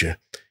math teacher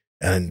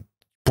and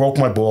broke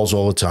my balls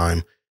all the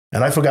time.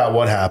 And I forgot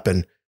what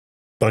happened,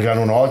 but I got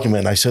into an argument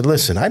and I said,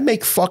 listen, I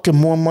make fucking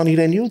more money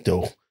than you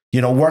do,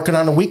 working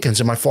on the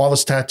weekends in my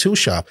father's tattoo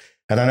shop.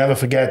 And I never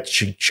forget,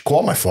 she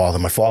called my father.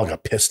 My father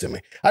got pissed at me.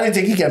 I didn't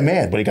think he'd get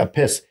mad, but he got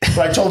pissed. But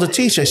I told the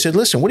teacher, I said,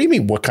 listen, what do you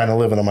mean, what kind of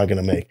living am I going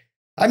to make?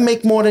 I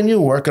make more than you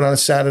working on a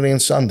Saturday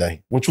and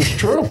Sunday, which was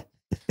true.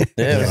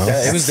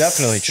 Yeah, it was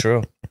definitely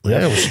true.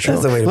 Yeah, it was true.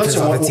 That's the way to piss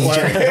off a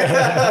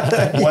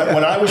teacher.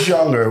 When I was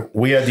younger,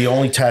 we had the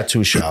only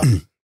tattoo shop.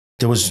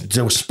 There was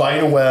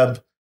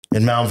Spiderweb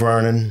in Mount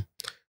Vernon.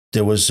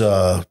 There was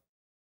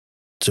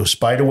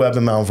Spiderweb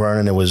in Mount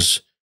Vernon. There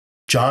was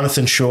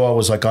Jonathan Shaw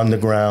was like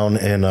underground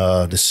in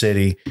the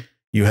city.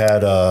 You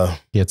had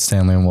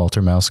Stanley and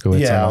Walter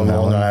Mouskowitz on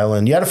Long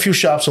Island. You had a few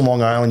shops on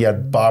Long Island. You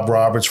had Bob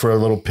Roberts for a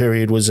little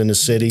period was in the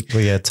city.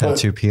 We had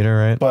Tattoo Peter,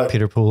 right? But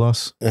Peter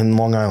Poulos in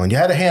Long Island. You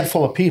had a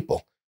handful of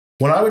people.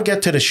 When I would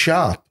get to the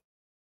shop,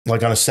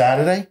 like on a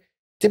Saturday,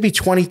 there'd be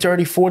 20,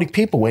 30, 40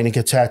 people waiting to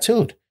get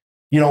tattooed.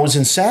 It was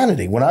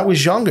insanity. When I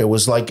was younger, it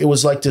was like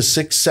this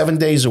 6-7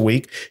 days a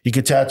week. You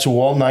could tattoo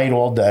all night,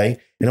 all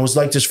day. And it was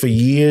like this for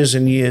years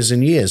and years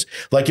and years.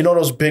 Like,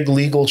 those big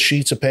legal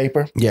sheets of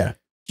paper? Yeah.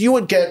 You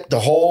would get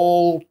the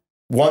whole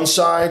one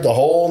side, the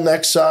whole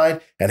next side,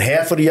 and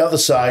half of the other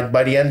side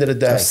by the end of the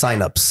day.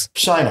 Sign-ups.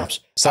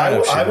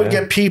 I would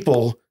get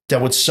people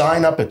that would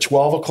sign up at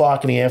 12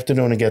 o'clock in the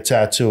afternoon and get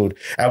tattooed.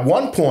 At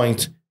one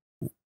point,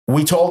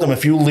 we told them,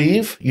 if you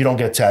leave, you don't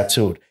get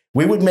tattooed.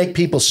 We would make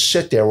people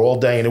sit there all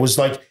day. And it was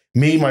like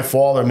Me, my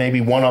father,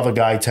 maybe one other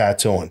guy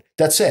tattooing.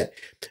 That's it.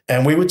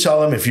 And we would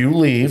tell him, if you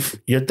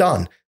leave, you're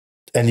done.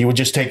 And you would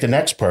just take the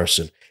next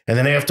person. And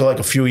then after like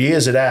a few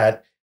years of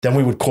that, then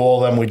we would call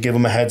them. We'd give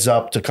them a heads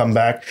up to come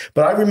back.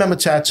 But I remember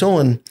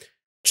tattooing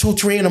 2,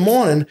 3 in the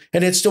morning,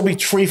 and there'd still be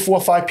 3,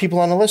 4, 5 people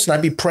on the list. And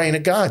I'd be praying to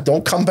God,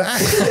 don't come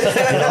back.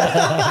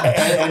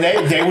 and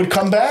they would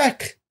come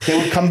back. They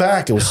would come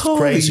back. It was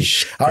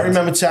crazy. I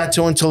remember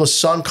tattooing till the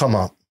sun come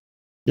up.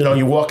 You know,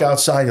 you walk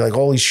outside, you're like,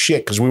 holy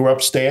shit, because we were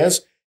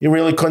upstairs. You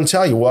really couldn't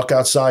tell. You walk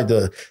outside,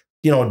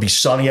 it'd be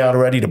sunny out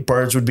already. The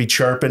birds would be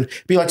chirping.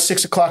 It'd be like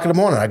 6 o'clock in the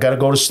morning. I got to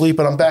go to sleep,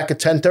 and I'm back at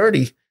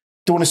 10:30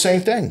 doing the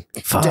same thing.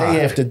 Fuck.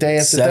 Day after day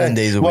after 7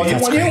 day. days a week.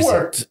 Well, when you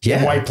worked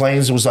in White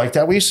Plains, it was like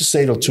that. We used to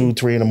stay till 2,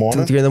 3 in the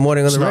morning. 2, 3 in the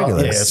morning on It's the not-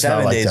 regular. Yeah, it's 7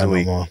 not like days that a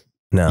week. no more.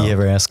 No. You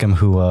ever ask him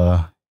who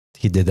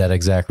he did that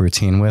exact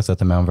routine with at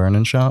the Mount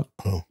Vernon shop?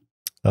 Who?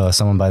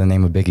 Someone by the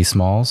name of Biggie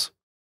Smalls.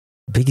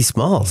 Biggie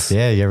Smalls.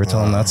 Yeah, you ever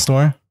tell him that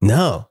story?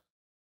 No.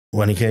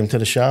 When he came to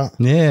the shop?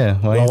 Yeah,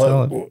 why you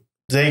tell Well,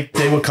 it?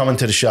 they would come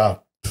into the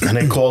shop and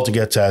they called to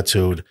get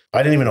tattooed.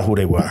 I didn't even know who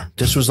they were.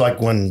 This was like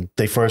when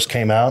they first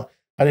came out.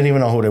 I didn't even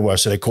know who they were.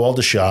 So they called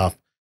the shop.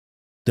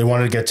 They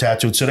wanted to get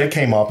tattooed. So they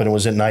came up and it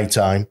was at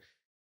nighttime.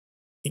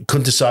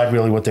 Couldn't decide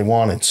really what they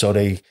wanted. So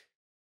they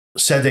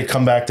said they'd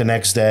come back the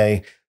next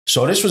day.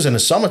 So this was in the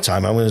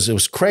summertime. It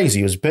was crazy.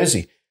 It was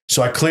busy.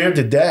 So I cleared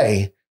the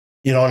day,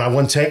 and I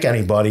wouldn't take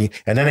anybody.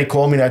 And then they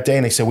called me that day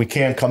and they said, we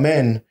can't come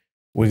in.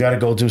 We got to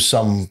go do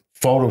some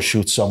photo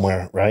shoot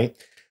somewhere, right?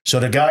 So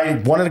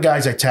one of the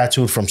guys I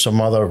tattooed from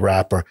some other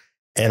rapper,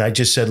 and I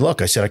just said,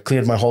 look, I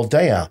cleared my whole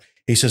day out.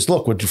 He says,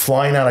 look, we're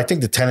flying out, I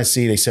think to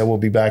Tennessee. They said we'll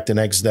be back the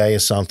next day or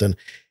something.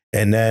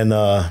 And then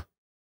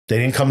they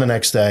didn't come the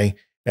next day.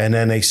 And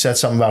then they said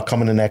something about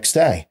coming the next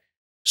day.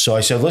 So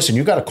I said, listen,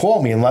 you got to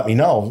call me and let me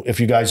know if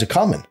you guys are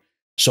coming.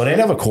 So they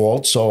never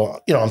called. So,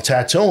 I'm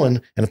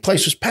tattooing and the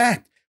place was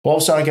packed. All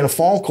of a sudden I get a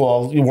phone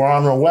call. You were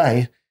on our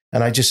way.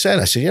 And I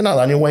said, you're not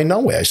on your way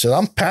nowhere. I said,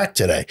 I'm packed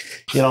today.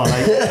 And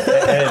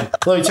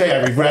let me tell you,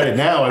 I regret it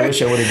now. I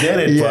wish I would have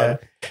did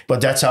it,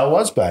 but that's how it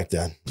was back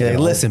then. Yeah,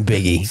 listen,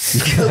 Biggie.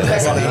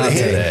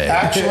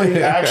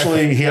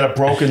 Actually, he had a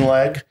broken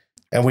leg,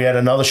 and we had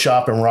another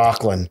shop in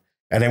Rockland,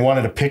 and they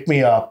wanted to pick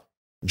me up,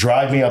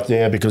 drive me up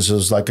there because it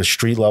was like a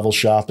street level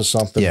shop or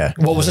something. Yeah.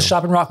 What was the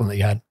shop in Rockland that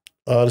you had?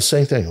 The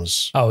same thing. It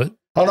was. Oh,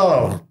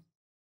 No.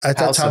 At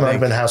that House time, of it would have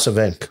Ink. been House of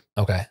Ink.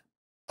 Okay.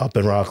 Up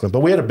in Rockland. But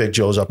we had a Big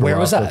Joe's up Where in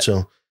was Rockland that?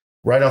 too.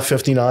 Right on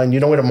 59. You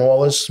know where the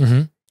mall is?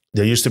 Mm-hmm.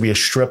 There used to be a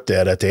strip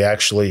there that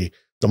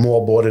the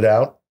mall bought it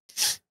out.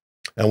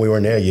 And we were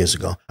in there years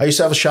ago. I used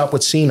to have a shop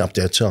with Scene up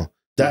there too.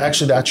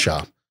 That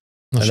shop.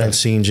 And then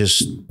Scene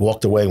just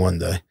walked away one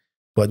day.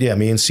 But yeah,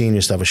 me and Scene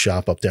used to have a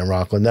shop up there in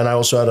Rockland. Then I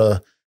also had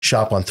a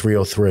shop on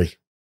 303.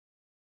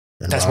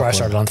 That's where I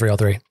started on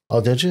 303. Oh,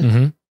 did you?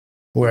 Mm-hmm.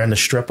 We're in the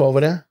strip over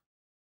there.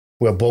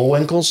 Where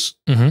Bullwinkle's.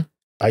 Mm-hmm.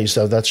 I used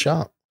to have that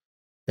shop.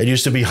 It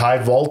used to be High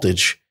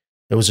Voltage.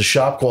 There was a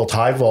shop called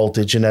High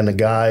Voltage, and then the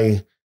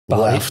guy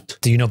left.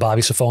 Do you know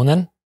Bobby Safone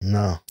then?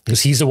 No.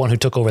 Because he's the one who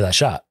took over that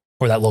shop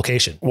or that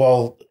location.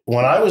 Well,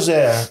 when I was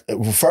there,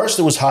 first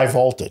it was High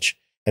Voltage,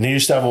 and he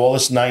used to have all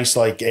this nice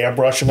like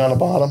airbrushing on the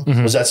bottom.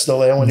 Mhm. Was that still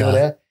there when you were No.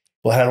 there?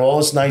 Well, it had all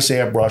this nice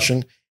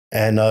airbrushing,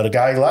 and the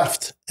guy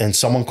left, and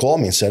someone called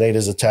me and said, hey,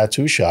 there's a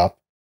tattoo shop,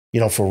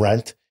 for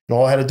rent. And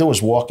all I had to do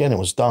was walk in. It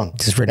was done.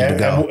 Just ready to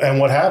go. And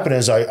what happened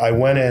is I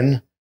went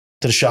in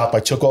to the shop. I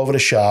took over the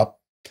shop,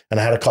 and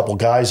I had a couple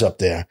guys up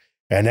there.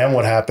 And then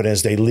what happened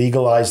is they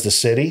legalized the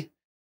city,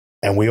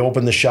 and we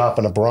opened the shop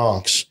in the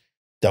Bronx.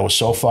 That was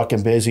so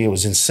fucking busy. It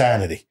was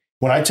insanity.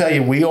 When I tell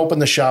you, we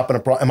opened the shop in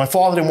the Bronx, and my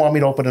father didn't want me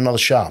to open another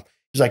shop.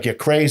 He's like, you're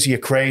crazy.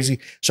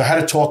 So I had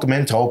to talk him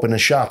into opening the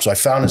shop. So I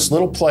found this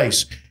little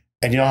place.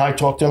 And you know how I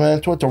talked him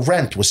into it? The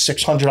rent was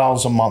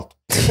 $600 a month.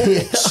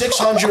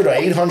 $600 or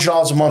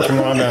 $800 a month. We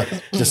were on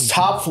the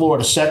top floor,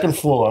 the second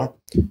floor,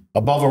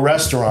 above a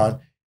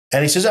restaurant.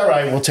 And he says, all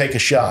right, we'll take a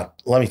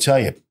shot. Let me tell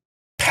you,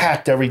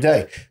 packed every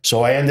day.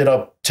 So I ended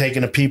up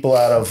taking the people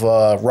out of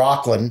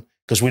Rockland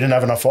because we didn't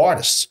have enough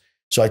artists.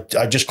 So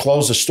I just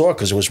closed the store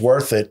because it was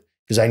worth it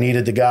because I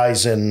needed the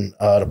guys in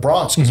the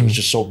Bronx because it was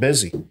just so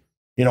busy.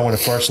 When it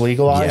first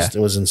legalized, it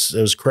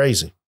was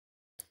crazy.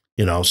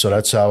 So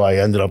that's how I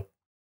ended up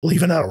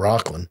leaving out of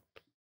Rockland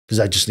because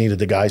I just needed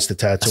the guys to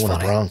tattoo in the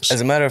Bronx. As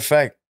a matter of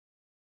fact,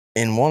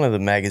 in one of the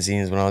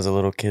magazines when I was a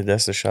little kid,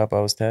 that's the shop I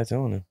was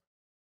tattooing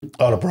in.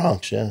 Oh, the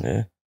Bronx,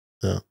 yeah.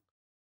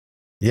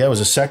 Yeah, it was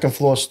a second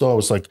floor store. It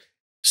was like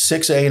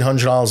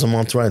 $600-800 a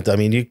month rent. I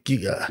mean,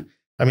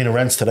 the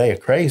rents today are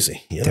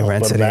crazy. The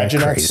rents but today are imagine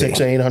that crazy.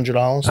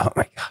 $600-800. Oh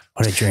my God,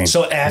 what a dream.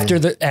 So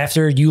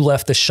after you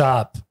left the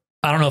shop,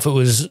 I don't know if it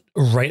was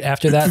right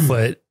after that,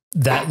 but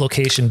that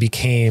location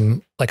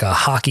became like a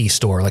hockey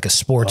store, like a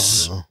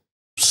sports,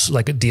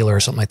 like a dealer or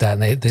something like that.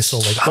 And they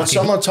sold like But hockey.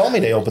 someone told me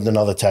they opened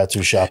another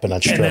tattoo shop in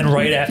that strip. And then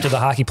right after the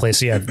hockey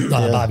place,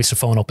 Bobby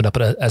Safone opened up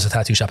as a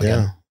tattoo shop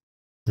again.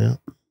 Yeah.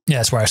 Yeah,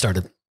 that's where I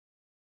started.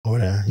 Over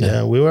there.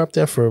 Yeah, we were up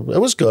there it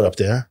was good up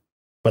there,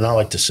 but not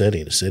like the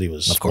city. The city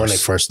was, Of course. when they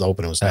first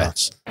opened, it was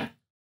nuts.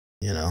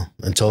 you know,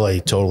 until they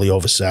totally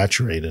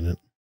oversaturated it.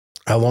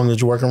 How long did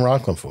you work in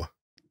Rockland for?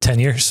 10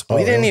 years.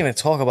 We didn't even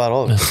talk about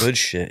all the good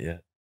shit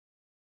yet.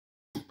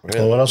 Really?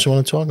 Well, what else you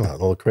want to talk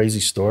about? All the crazy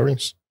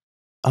stories?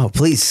 Oh,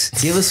 please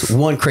give us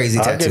one crazy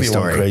I'll tattoo give you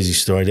story. one crazy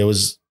story. There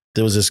was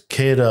this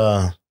kid,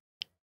 I'm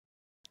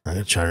going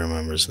to try to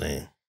remember his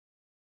name.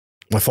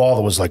 My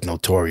father was like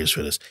notorious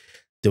for this.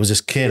 There was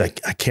this kid,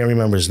 I can't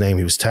remember his name.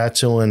 He was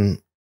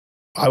tattooing.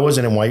 I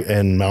wasn't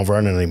in Mount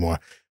Vernon anymore,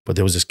 but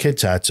there was this kid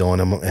tattooing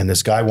him, and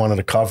this guy wanted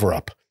a cover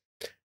up.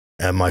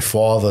 And my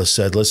father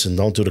said, listen,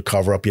 don't do the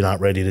cover up. You're not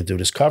ready to do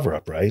this cover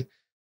up, right?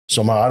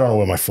 So I don't know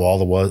where my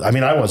father was. I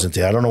mean, I wasn't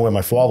there. I don't know where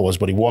my father was,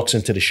 but he walks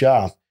into the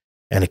shop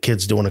and the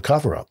kid's doing a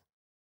cover up.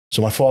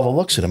 So my father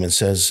looks at him and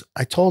says,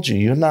 I told you,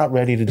 you're not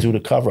ready to do the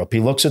cover up. He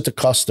looks at the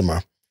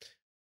customer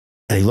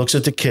and he looks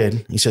at the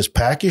kid. He says,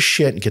 pack your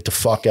shit and get the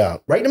fuck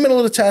out. Right in the middle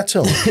of the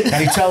tattoo.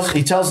 And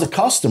he tells the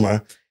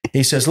customer,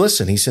 he says,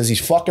 listen, he says,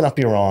 he's fucking up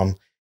your arm.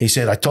 He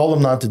said, I told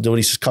him not to do it.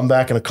 He says, come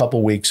back in a couple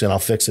of weeks and I'll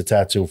fix the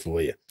tattoo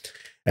for you.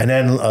 And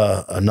then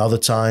another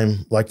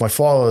time, like my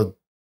father,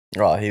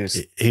 oh,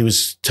 he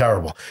was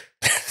terrible.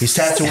 He's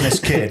tattooing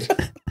his kid.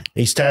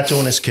 He's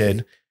tattooing his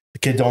kid. The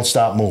kid don't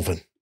stop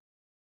moving.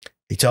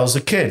 He tells the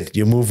kid,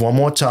 you move one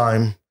more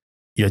time,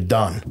 you're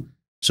done.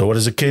 So what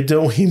does the kid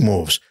do? He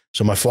moves.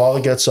 So my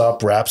father gets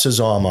up, wraps his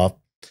arm up.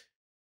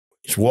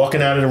 He's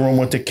walking out of the room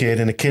with the kid,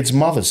 and the kid's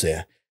mother's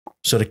there.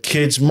 So the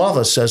kid's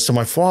mother says to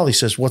my father, he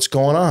says, what's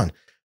going on?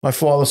 My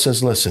father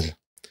says, listen,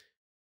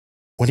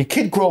 when your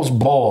kid grows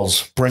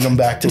balls, bring him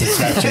back to the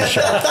tattoo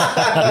shop.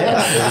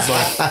 Yeah, it was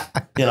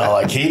like, you know,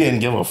 like he didn't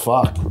give a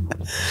fuck.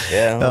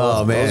 Yeah.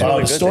 Oh, man.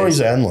 The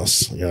stories are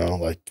endless, you know,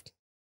 like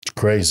it's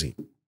crazy.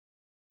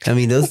 I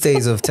mean, those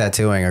days of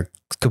tattooing are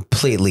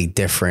completely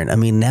different. I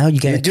mean, now you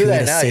got to do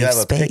that a now, safe you have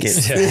a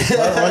space. picket.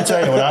 Let me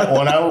tell you,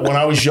 when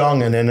I was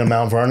young and in the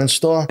Mount Vernon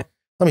store,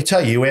 let me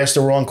tell you, you asked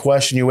the wrong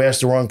question, you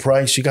asked the wrong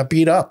price, you got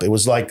beat up. It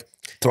was like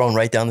thrown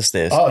right down the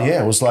stairs. Oh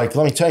yeah, it was like,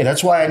 let me tell you,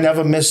 that's why I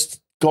never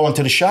missed going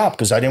to the shop,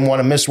 because I didn't want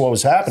to miss what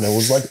was happening. It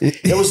was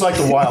like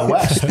the Wild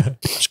West.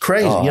 It's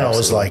crazy, you know. Absolutely. It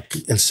was like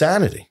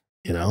insanity,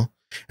 you know.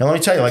 And let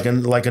me tell you,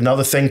 like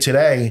another thing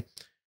today,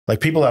 like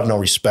people have no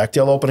respect.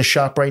 They'll open a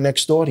shop right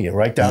next door to you,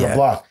 right down the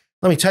block.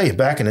 Let me tell you,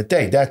 back in the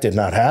day, that did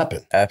not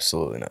happen.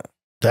 Absolutely not.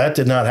 That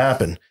did not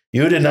happen.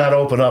 You did not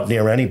open up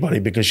near anybody,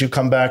 because you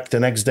come back the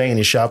next day and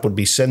your shop would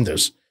be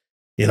cinders.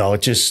 You know,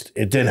 it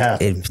didn't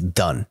happen. It's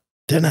done.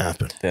 Didn't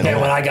happen. And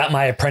when I got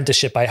my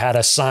apprenticeship, I had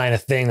to sign a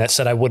thing that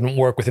said I wouldn't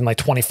work within like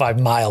 25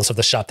 miles of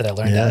the shop that I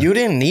learned at. You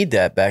didn't need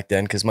that back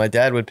then, because my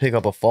dad would pick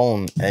up a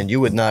phone and you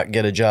would not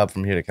get a job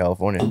from here to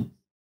California.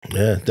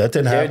 Yeah, that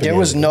didn't happen. There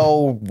was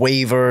no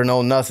waiver,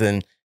 no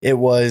nothing. It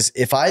was,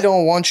 if I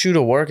don't want you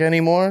to work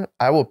anymore,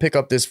 I will pick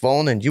up this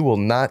phone and you will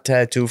not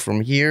tattoo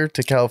from here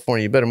to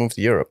California. You better move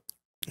to Europe.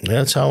 Yeah,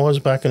 that's how it was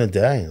back in the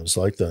day. It was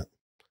like that.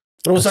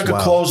 It was like a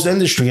closed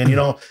industry. And, you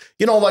know,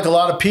 like a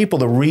lot of people,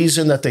 the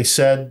reason that they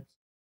said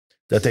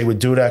that they would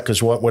do that,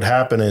 because what would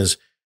happen is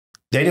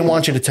they didn't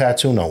want you to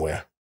tattoo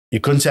nowhere. You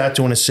couldn't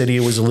tattoo in a city.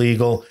 It was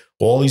illegal.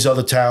 All these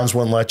other towns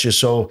wouldn't let you.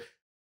 So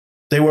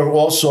they were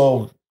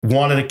also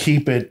wanted to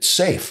keep it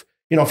safe.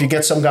 You know, if you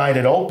get some guy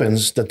that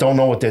opens that don't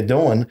know what they're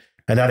doing,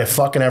 and now they're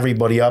fucking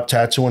everybody up,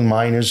 tattooing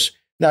minors,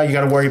 now you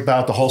got to worry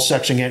about the whole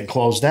section getting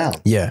closed down.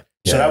 Yeah.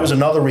 So that was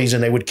another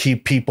reason they would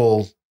keep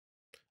people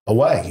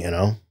away, you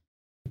know.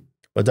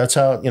 But that's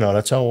how it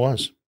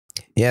was.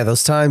 Yeah,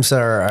 those times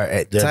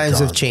times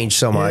have changed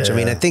so much. Yeah. I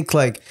mean, I think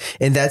like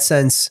in that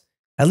sense,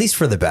 at least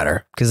for the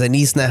better, because at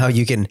least now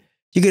you can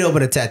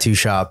open a tattoo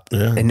shop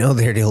and know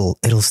that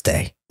it'll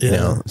stay. You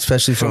know,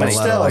 especially from a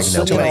lot of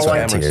like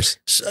volunteers.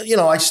 You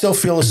know, I still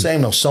feel the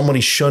same though.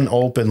 Somebody shouldn't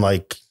open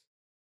like,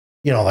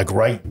 you know, like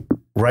right.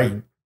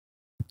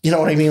 You know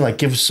what I mean? Like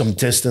give some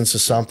distance or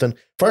something.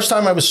 First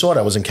time I ever saw it,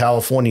 I was in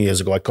California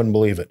years ago. I couldn't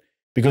believe it,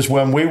 because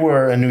when we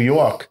were in New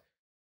York,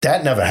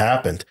 that never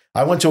happened.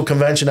 I went to a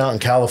convention out in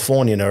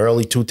California in the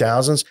early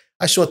 2000s.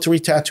 I saw 3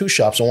 tattoo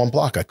shops on one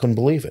block. I couldn't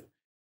believe it.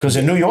 Because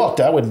in New York,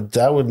 that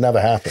would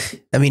never happen.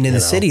 I mean, in the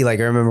city, like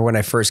I remember when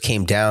I first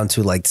came down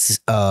to like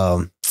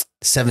 7th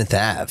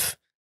Ave,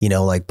 you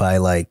know, like by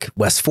like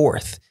West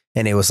 4th.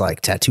 And it was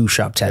like tattoo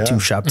shop,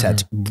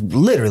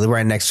 literally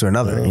right next to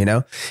another, you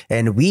know?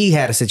 And we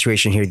had a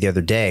situation here the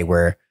other day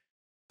where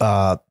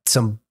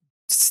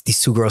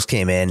these 2 girls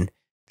came in.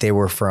 They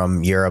were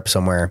from Europe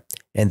somewhere.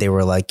 And they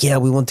were like, yeah,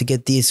 we want to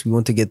get this, we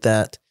want to get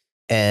that.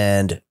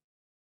 And,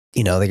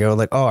 you know, they go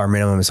like, oh, our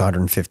minimum is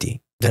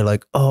 150. They're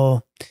like,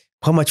 oh,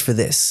 how much for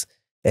this?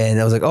 And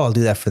I was like, oh, I'll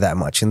do that for that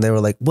much. And they were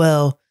like,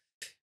 well,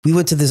 we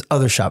went to this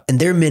other shop and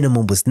their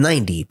minimum was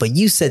 90, but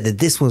you said that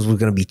this one was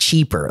going to be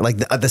cheaper. Like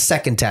the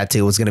second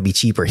tattoo was going to be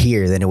cheaper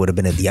here than it would have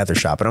been at the other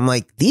shop. And I'm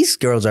like, these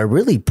girls are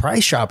really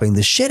price shopping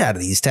the shit out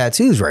of these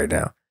tattoos right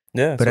now.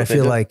 Yeah. But I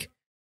feel like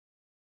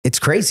it's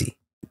crazy.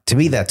 To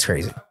me, that's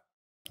crazy.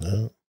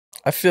 Yeah.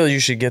 I feel you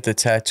should get the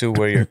tattoo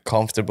where you're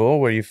comfortable,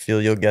 where you feel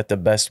you'll get the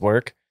best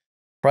work.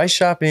 Price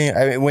shopping,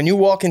 I mean, when you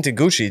walk into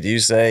Gucci, do you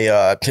say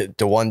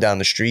the one down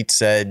the street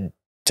said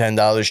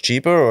 $10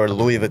 cheaper, or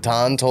Louis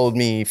Vuitton told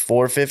me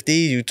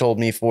 $450, you told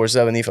me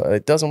 $475.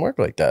 It doesn't work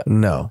like that.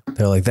 No,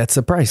 they're like, that's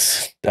the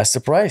price. That's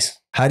the price.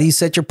 How do you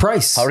set your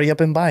price? Hurry up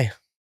and buy.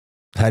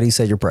 How do you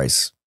set your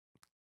price?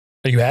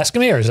 Are you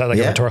asking me, or is that like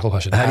a rhetorical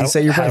question? How do you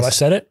set your price? How do I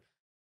set it?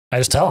 I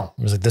just tell them.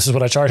 I was like, this is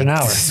what I charge an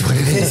hour. This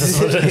is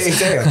what it is.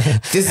 Exactly.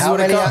 This is what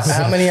it costs.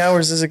 How many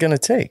hours is it going to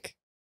take?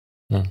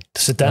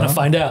 Sit down and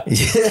find out.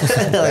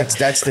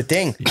 That's the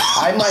thing.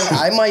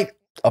 I might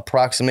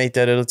approximate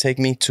that it'll take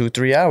me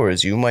 2-3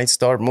 hours. You might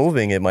start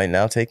moving. It might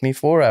now take me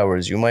 4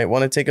 hours. You might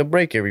want to take a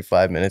break every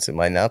 5 minutes. It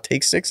might now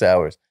take 6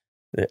 hours.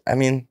 I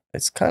mean,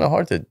 it's kind of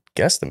hard to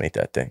guesstimate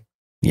that thing.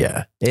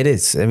 Yeah, it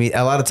is. I mean,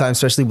 a lot of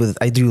times, especially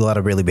I do a lot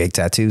of really big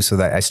tattoos. So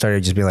that I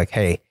started just being like,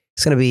 hey,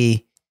 it's going to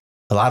be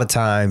a lot of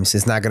times.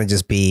 It's not going to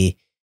just be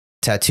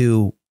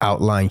tattoo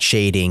outline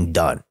shading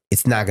done.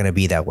 It's not going to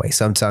be that way.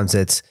 Sometimes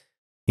it's,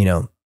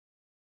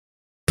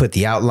 put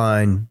the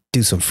outline,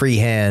 do some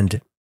freehand,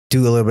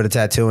 do a little bit of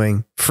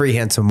tattooing,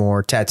 freehand some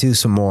more, tattoo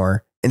some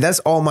more. And that's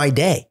all my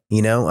day.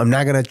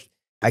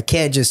 I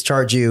can't just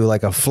charge you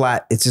like a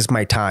flat. It's just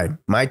my time.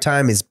 My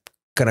time is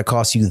going to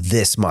cost you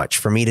this much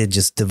for me to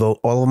just devote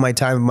all of my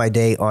time of my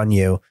day on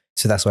you.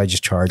 So that's why I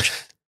just charge.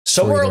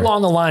 Somewhere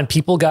along the line,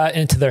 people got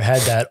into their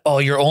head that, oh,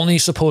 you're only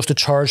supposed to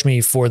charge me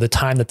for the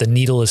time that the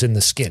needle is in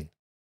the skin.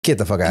 Get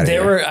the fuck out of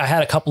here. I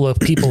had a couple of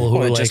people who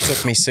were it like, just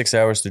took me 6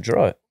 hours to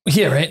draw it.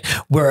 Yeah, right.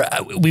 Where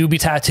we would be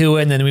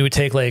tattooing, and then we would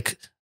take like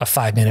a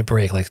 5-minute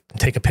break, like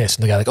take a piss,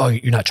 and the guy like, oh,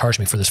 you're not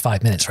charging me for this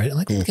 5 minutes, right? I'm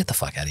like, get the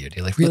fuck out of here,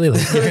 dude. Like, really?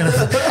 Like, you're gonna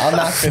I'll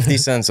knock 50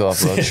 cents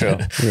off, bro. Sure.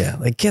 Yeah,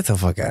 like get the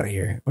fuck out of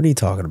here. What are you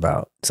talking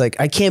about? It's like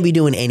I can't be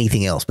doing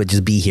anything else but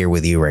just be here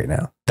with you right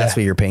now. That's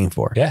what you're paying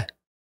for. Yeah.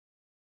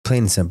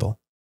 Plain and simple.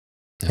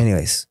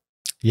 Anyways.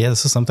 Yeah,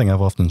 this is something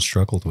I've often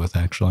struggled with,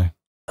 actually.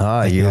 You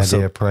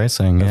idea of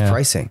pricing. Yeah.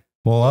 Pricing.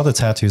 Well, a lot of the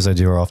tattoos I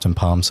do are often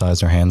palm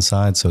size or hand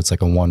size, so it's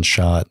like a one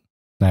shot.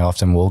 And I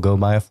often will go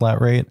by a flat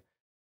rate.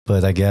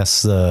 But I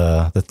guess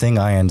the thing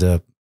I end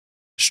up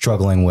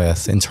struggling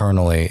with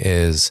internally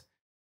is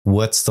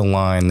what's the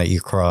line that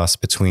you cross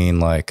between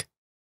like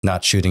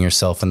not shooting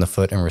yourself in the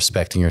foot and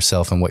respecting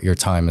yourself and what your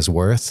time is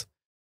worth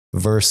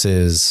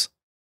versus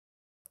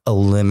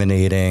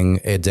eliminating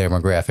a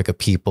demographic of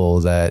people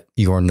that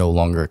you're no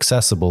longer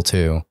accessible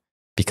to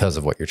because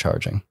of what you're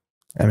charging.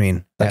 I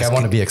mean, like I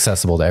want to be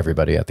accessible to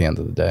everybody at the end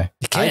of the day.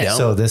 You can't.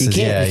 So this is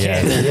I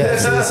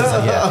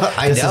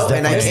know,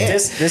 and I can't.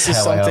 This is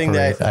something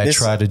that I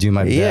try to do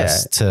my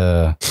best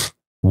to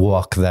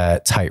walk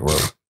that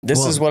tightrope.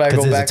 This is what I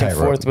go back and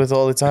forth with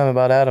all the time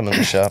about Adam in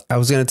the shop. I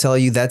was going to tell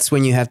you that's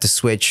when you have to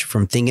switch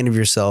from thinking of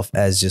yourself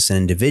as just an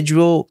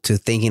individual to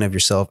thinking of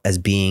yourself as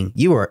being,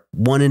 you are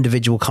one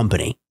individual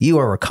company. You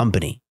are a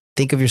company.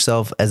 Think of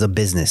yourself as a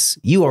business.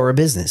 You are a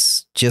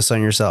business just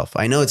on yourself.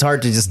 I know it's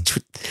hard to just,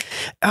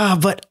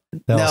 but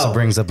that also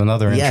brings up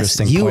another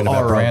interesting point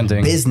about branding.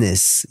 You are a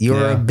business.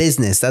 You're a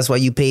business. That's why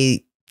you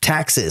pay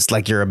taxes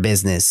like you're a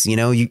business.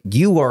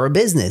 You are a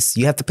business.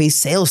 You have to pay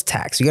sales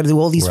tax. You got to do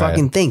all these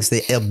fucking things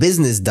that a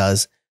business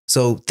does.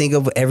 So think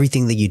of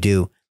everything that you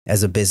do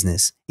as a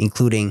business,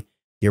 including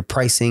your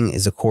pricing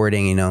is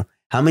according,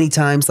 how many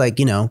times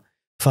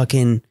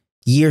fucking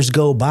years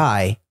go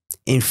by,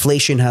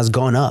 inflation has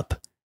gone up.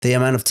 The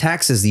amount of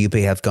taxes that you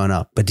pay have gone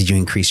up, but did you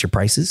increase your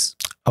prices?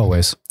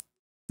 Always.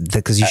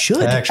 Because you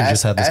should. I actually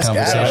just had this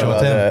conversation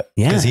with him.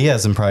 Because he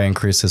hasn't probably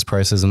increased his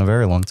prices in a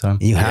very long time.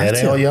 You have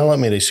to. They all yell at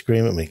me. They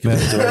scream at me.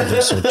 They're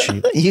so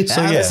cheap. You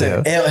have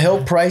to.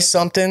 He'll price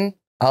something.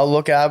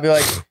 I'll be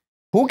like,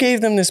 who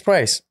gave them this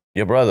price?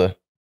 Your brother.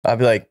 I'll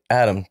be like,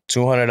 Adam,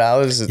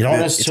 $200.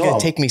 It's going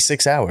to take me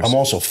 6 hours. I'm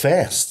also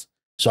fast.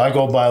 So I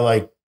go by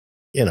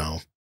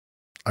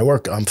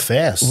I'm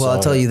fast. Well,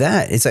 I'll tell you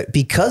that. It's like,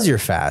 because you're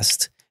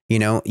fast,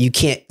 you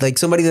can't, like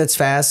somebody that's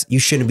fast, you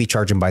shouldn't be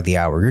charging by the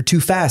hour. You're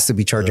too fast to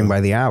be charging by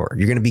the hour.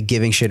 You're going to be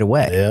giving shit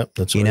away. Yeah,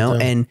 that's what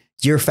and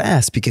you're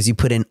fast because you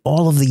put in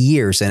all of the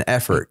years and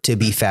effort to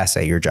be fast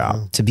at your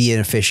job, to be an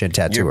efficient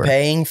tattooer. You're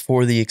paying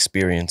for the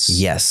experience.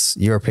 Yes,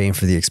 you're paying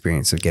for the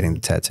experience of getting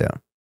the tattoo.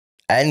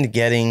 And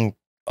getting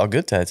a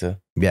good tattoo.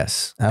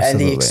 Yes,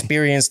 absolutely. And the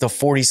experience, the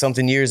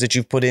 40-something years that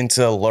you put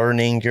into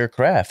learning your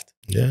craft.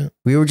 Yeah.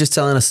 We were just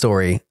telling a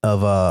story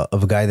of a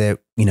guy that,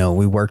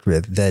 we worked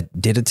with that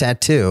did a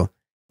tattoo,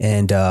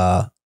 and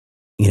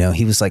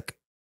he was like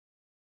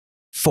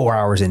 4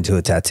 hours into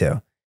a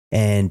tattoo,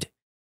 and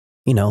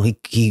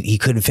he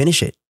couldn't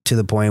finish it to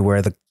the point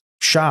where the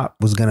shop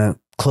was going to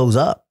close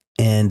up,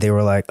 and they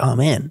were like, oh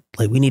man,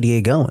 like we need to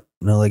get going.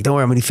 Like, don't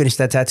worry, I'm going to finish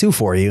that tattoo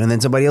for you. And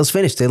then somebody else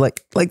finished it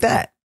like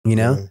that,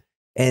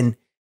 and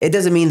it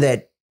doesn't mean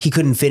that he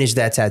couldn't finish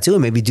that tattoo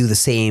and maybe do the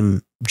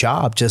same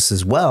job just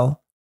as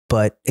well.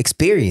 But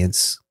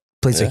experience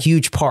plays a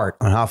huge part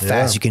on how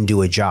fast you can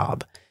do a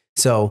job.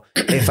 So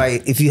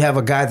if you have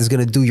a guy that's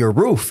going to do your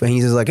roof and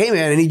he's just like, hey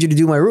man, I need you to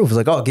do my roof. It's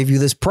like, oh, I'll give you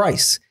this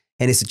price.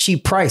 And it's a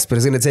cheap price, but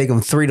it's going to take him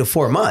 3 to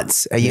 4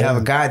 months. And you have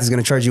a guy that's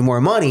going to charge you more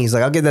money. He's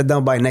like, I'll get that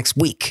done by next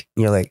week.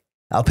 And you're like,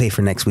 I'll pay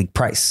for next week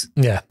price.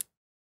 Yeah.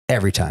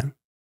 Every time.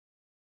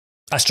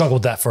 I struggled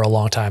with that for a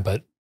long time,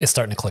 but it's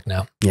starting to click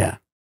now. Yeah.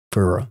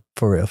 For real.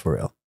 For real. For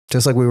real.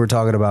 Just like we were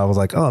talking about, I was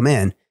like, oh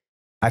man,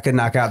 I could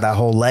knock out that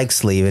whole leg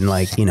sleeve in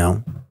like, you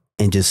know,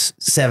 in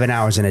just 7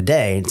 hours in a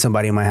day. And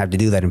somebody might have to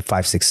do that in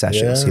 5-6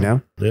 sessions, you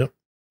know? Yep.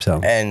 So,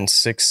 And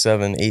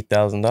 $6,000, $7,000,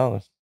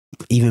 $8,000.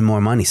 even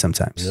more money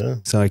sometimes. Yeah.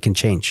 So it can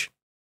change.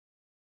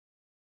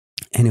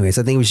 Anyways,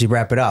 I think we should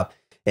wrap it up.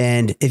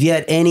 And if you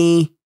had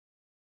any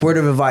word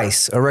of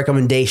advice or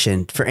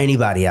recommendation for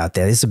anybody out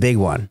there, this is a big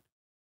one.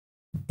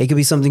 It could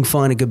be something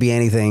fun. It could be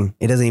anything.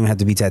 It doesn't even have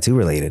to be tattoo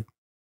related,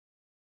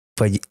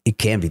 but it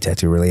can be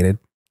tattoo related.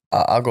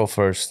 I'll go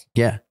first.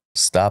 Yeah.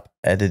 Stop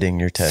editing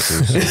your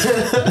tattoos.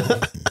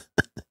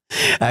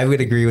 I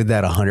would agree with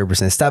that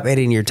 100%. Stop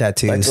editing your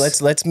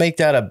tattoos. Let's make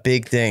that a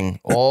big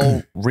thing.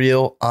 All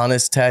real,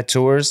 honest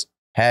tattooers.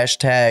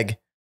 Hashtag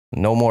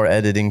no more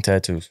editing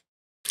tattoos.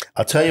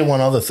 I'll tell you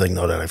one other thing,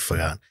 though, that I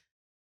forgot.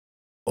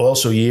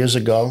 Also, years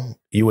ago,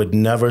 you would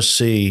never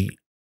see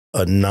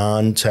a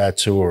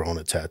non-tattooer on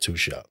a tattoo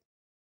shop.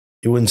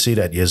 You wouldn't see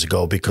that years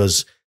ago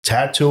because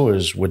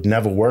tattooers would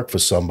never work for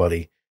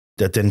somebody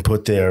that didn't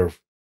put their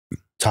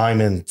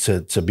time in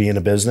to be in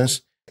a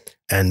business.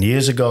 And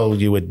years ago,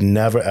 you would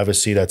never, ever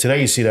see that.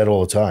 Today, you see that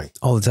all the time.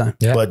 All the time.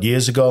 Yeah. But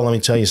years ago, let me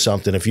tell you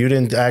something. If you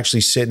didn't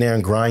actually sit there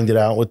and grind it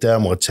out with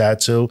them or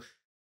tattoo,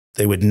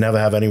 they would never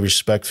have any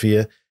respect for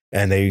you.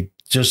 And they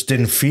just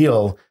didn't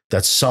feel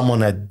that someone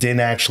that didn't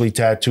actually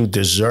tattoo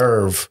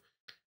deserve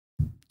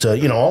to,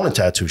 you know, own a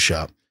tattoo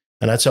shop.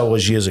 And that's how it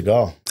was years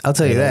ago. I'll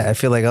tell you that. I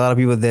feel like a lot of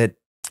people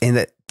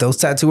those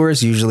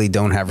tattooers usually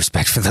don't have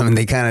respect for them.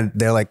 And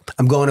they're like,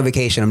 I'm going on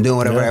vacation. I'm doing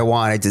whatever I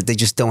want. They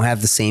just don't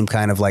have the same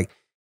kind of like,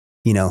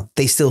 you know,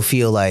 they still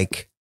feel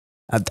like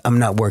I'm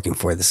not working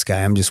for this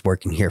guy. I'm just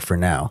working here for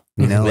now.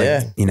 You know,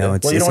 you know,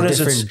 it's, well, a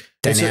different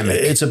dynamic.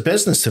 It's a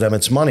business to them.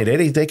 It's money.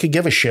 They could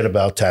give a shit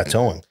about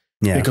tattooing.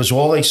 Yeah. Because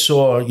all they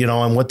saw, you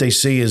know, and what they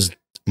see is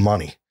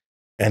money.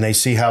 And they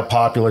see how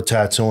popular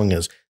tattooing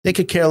is. They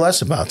could care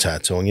less about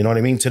tattooing. You know what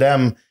I mean? To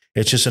them,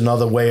 it's just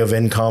another way of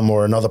income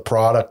or another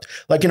product.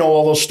 Like, you know,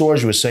 all those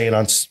stores you were saying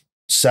on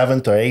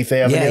 7th or 8th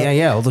Avenue.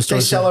 Yeah. All those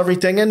stores. They sell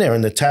everything in there.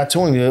 And the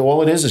tattooing,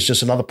 all it is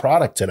just another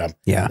product to them.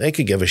 Yeah. They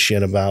could give a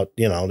shit about,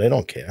 you know, they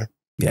don't care.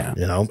 Yeah.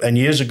 You know, and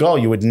years ago,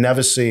 you would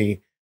never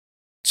see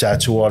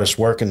tattoo artists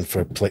working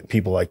for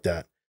people like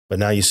that. But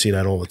now you see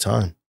that all the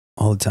time.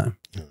 All the time.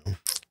 You know?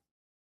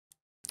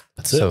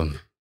 That's so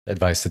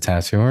advice to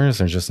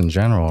tattooers or just in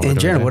general? In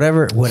general,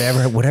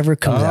 whatever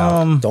comes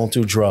out. Don't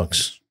do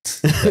drugs.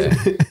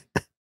 I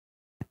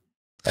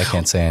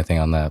can't say anything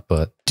on that,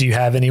 but Do you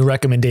have any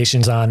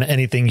recommendations on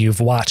anything you've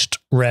watched,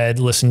 read,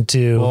 listened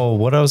to? well,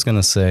 what I was going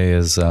to say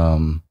is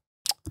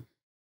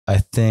I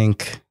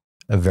think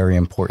a very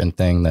important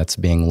thing that's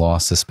being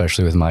lost,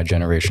 especially with my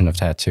generation of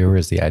tattooer,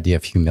 is the idea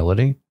of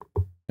humility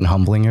and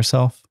humbling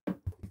yourself.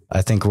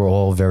 I think we're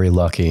all very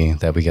lucky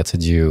that we get to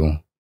do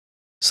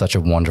such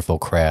a wonderful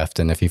craft.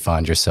 And if you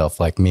find yourself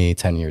like me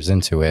 10 years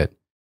into it,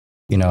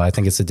 you know, I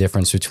think it's the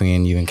difference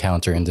between you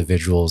encounter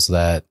individuals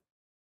that,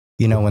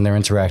 you know, when they're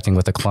interacting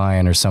with a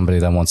client or somebody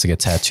that wants to get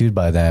tattooed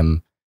by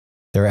them,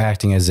 they're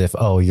acting as if,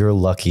 oh, you're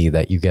lucky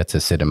that you get to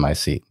sit in my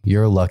seat.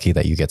 You're lucky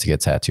that you get to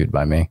get tattooed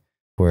by me.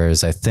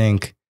 Whereas I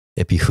think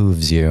it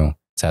behooves you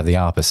to have the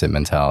opposite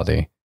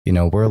mentality. You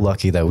know, we're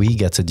lucky that we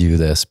get to do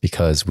this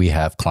because we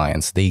have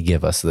clients. They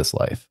give us this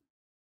life.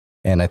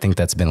 And I think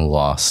that's been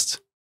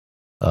lost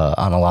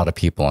on a lot of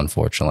people,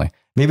 unfortunately.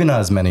 Maybe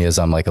not as many as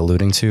I'm like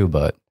alluding to,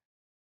 but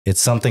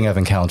it's something I've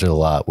encountered a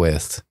lot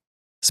with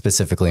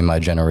specifically my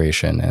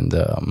generation. And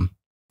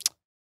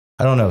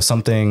I don't know,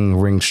 something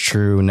rings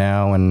true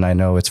now. And I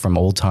know it's from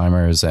old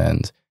timers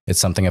and it's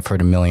something I've heard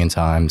a million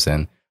times.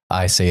 And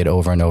I say it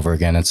over and over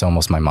again. It's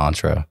almost my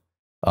mantra.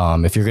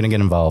 If you're going to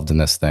get involved in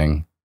this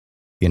thing,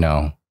 you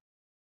know,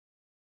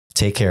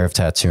 take care of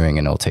tattooing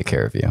and it'll take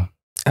care of you.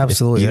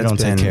 Absolutely. If you don't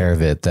take care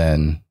of it,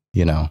 then,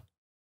 you know,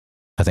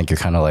 I think you're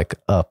kind of like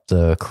up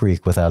the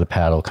creek without a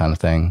paddle kind of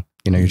thing.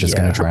 You know, you're just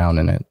going to drown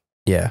in it.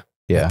 Yeah.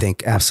 Yeah. I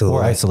think absolutely.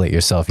 Or isolate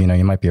yourself. You know,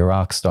 you might be a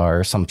rock star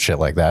or some shit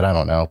like that. I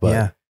don't know.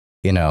 But,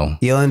 you know,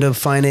 you'll end up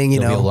finding,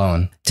 you'll be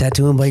alone.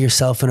 Tattooing by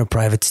yourself in a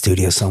private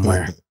studio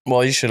somewhere.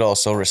 Well, you should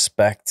also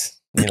respect,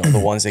 you know, the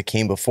ones that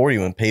came before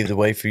you and paved the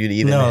way for you to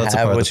even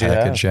have what you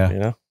have. Yeah. You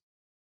know?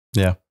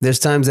 Yeah. There's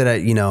times that I,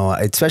 you know,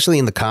 especially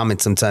in the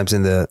comments, sometimes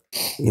in the,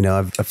 you know,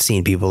 I've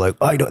seen people like,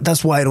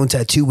 that's why I don't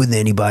tattoo with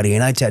anybody.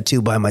 And I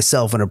tattoo by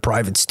myself in a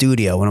private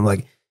studio. And I'm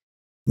like,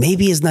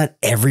 maybe it's not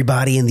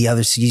everybody in the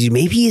other studio.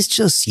 Maybe it's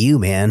just you,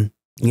 man.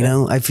 You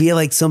know, I feel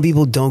like some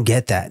people don't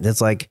get that.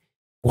 That's like,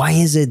 why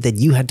is it that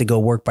you had to go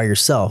work by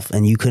yourself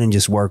and you couldn't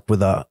just work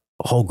with a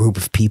whole group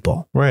of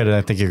people? Right. And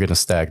I think you're going to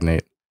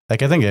stagnate.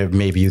 Like, I think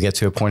maybe you get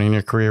to a point in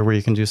your career where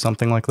you can do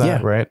something like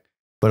that. Right.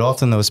 But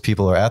often those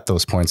people are at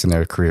those points in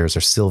their careers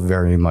are still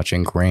very much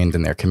ingrained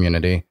in their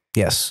community.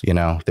 Yes. You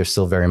know, they're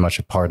still very much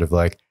a part of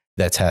like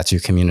that tattoo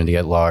community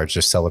at large.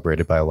 They're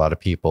celebrated by a lot of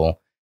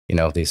people. You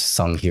know, these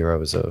sung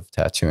heroes of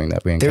tattooing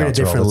that we encounter. They're at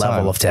a different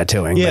level of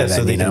tattooing. Yeah,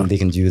 so they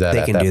can do that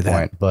at that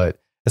point.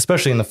 But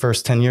especially in the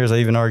first 10 years, I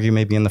even argue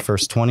maybe in the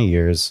first 20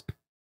 years,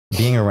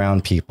 being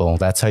around people,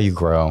 that's how you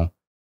grow.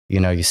 You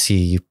know, you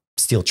see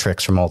steal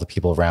tricks from all the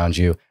people around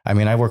you. I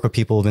mean, I work with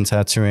people who've been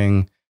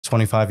tattooing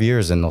 25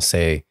 years and they'll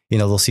say, you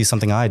know, they'll see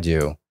something I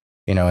do,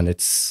 you know, and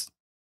it's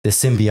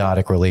this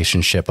symbiotic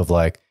relationship of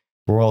like,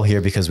 we're all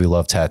here because we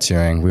love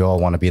tattooing. We all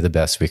want to be the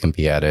best we can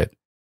be at it.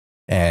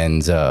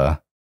 And,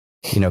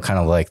 you know, kind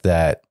of like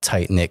that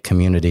tight knit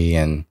community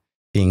and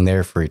being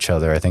there for each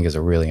other, I think is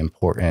a really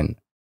important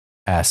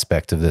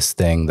aspect of this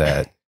thing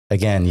that,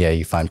 again, yeah,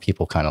 you find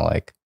people kind of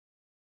like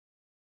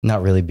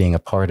not really being a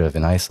part of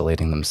and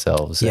isolating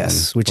themselves.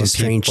 Yes, and which is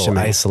strange to people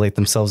me. isolate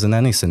themselves in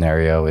any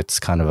scenario, it's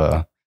kind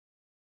of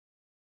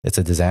it's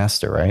a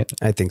disaster, right?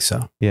 I think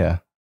so. Yeah.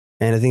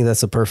 And I think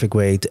that's a perfect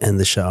way to end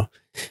the show.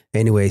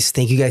 Anyways,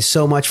 thank you guys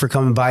so much for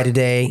coming by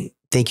today.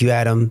 Thank you,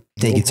 Adam.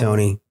 Thank you,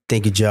 Tony.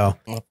 Thank you, Joe.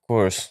 Of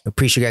course.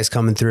 Appreciate you guys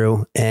coming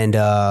through. And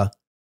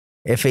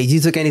if you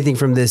took anything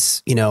from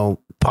this, you know,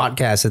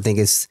 podcast, I think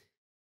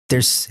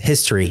there's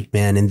history,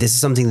 man. And this is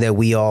something that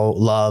we all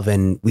love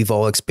and we've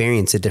all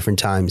experienced at different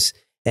times.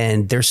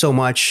 And there's so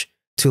much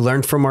to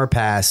learn from our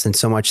past and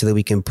so much that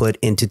we can put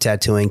into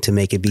tattooing to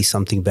make it be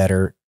something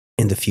better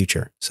in the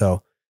future.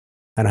 So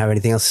I don't have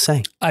anything else to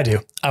say. I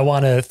do. I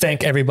want to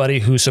thank everybody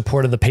who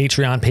supported the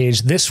Patreon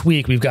page. This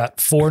week, we've got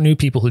 4 new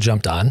people who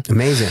jumped on.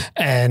 Amazing.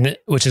 And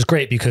which is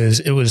great because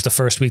it was the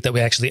first week that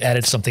we actually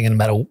added something in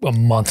about a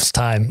month's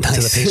time to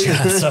the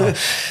Patreon. So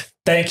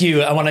thank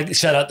you. I want to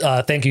shout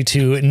out, thank you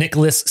to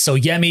Nicholas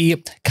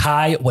Soyemi,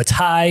 Kai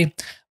Watai,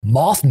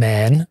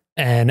 Mothman,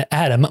 and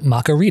Adam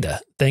Makarita.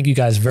 Thank you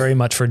guys very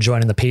much for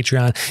joining the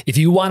Patreon. If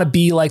you want to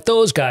be like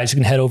those guys, you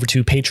can head over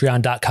to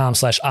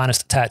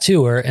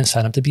patreon.com/honesttattooer and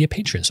sign up to be a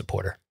Patreon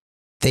supporter.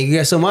 Thank you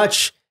guys so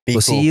much.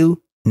 We'll see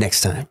you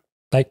next time.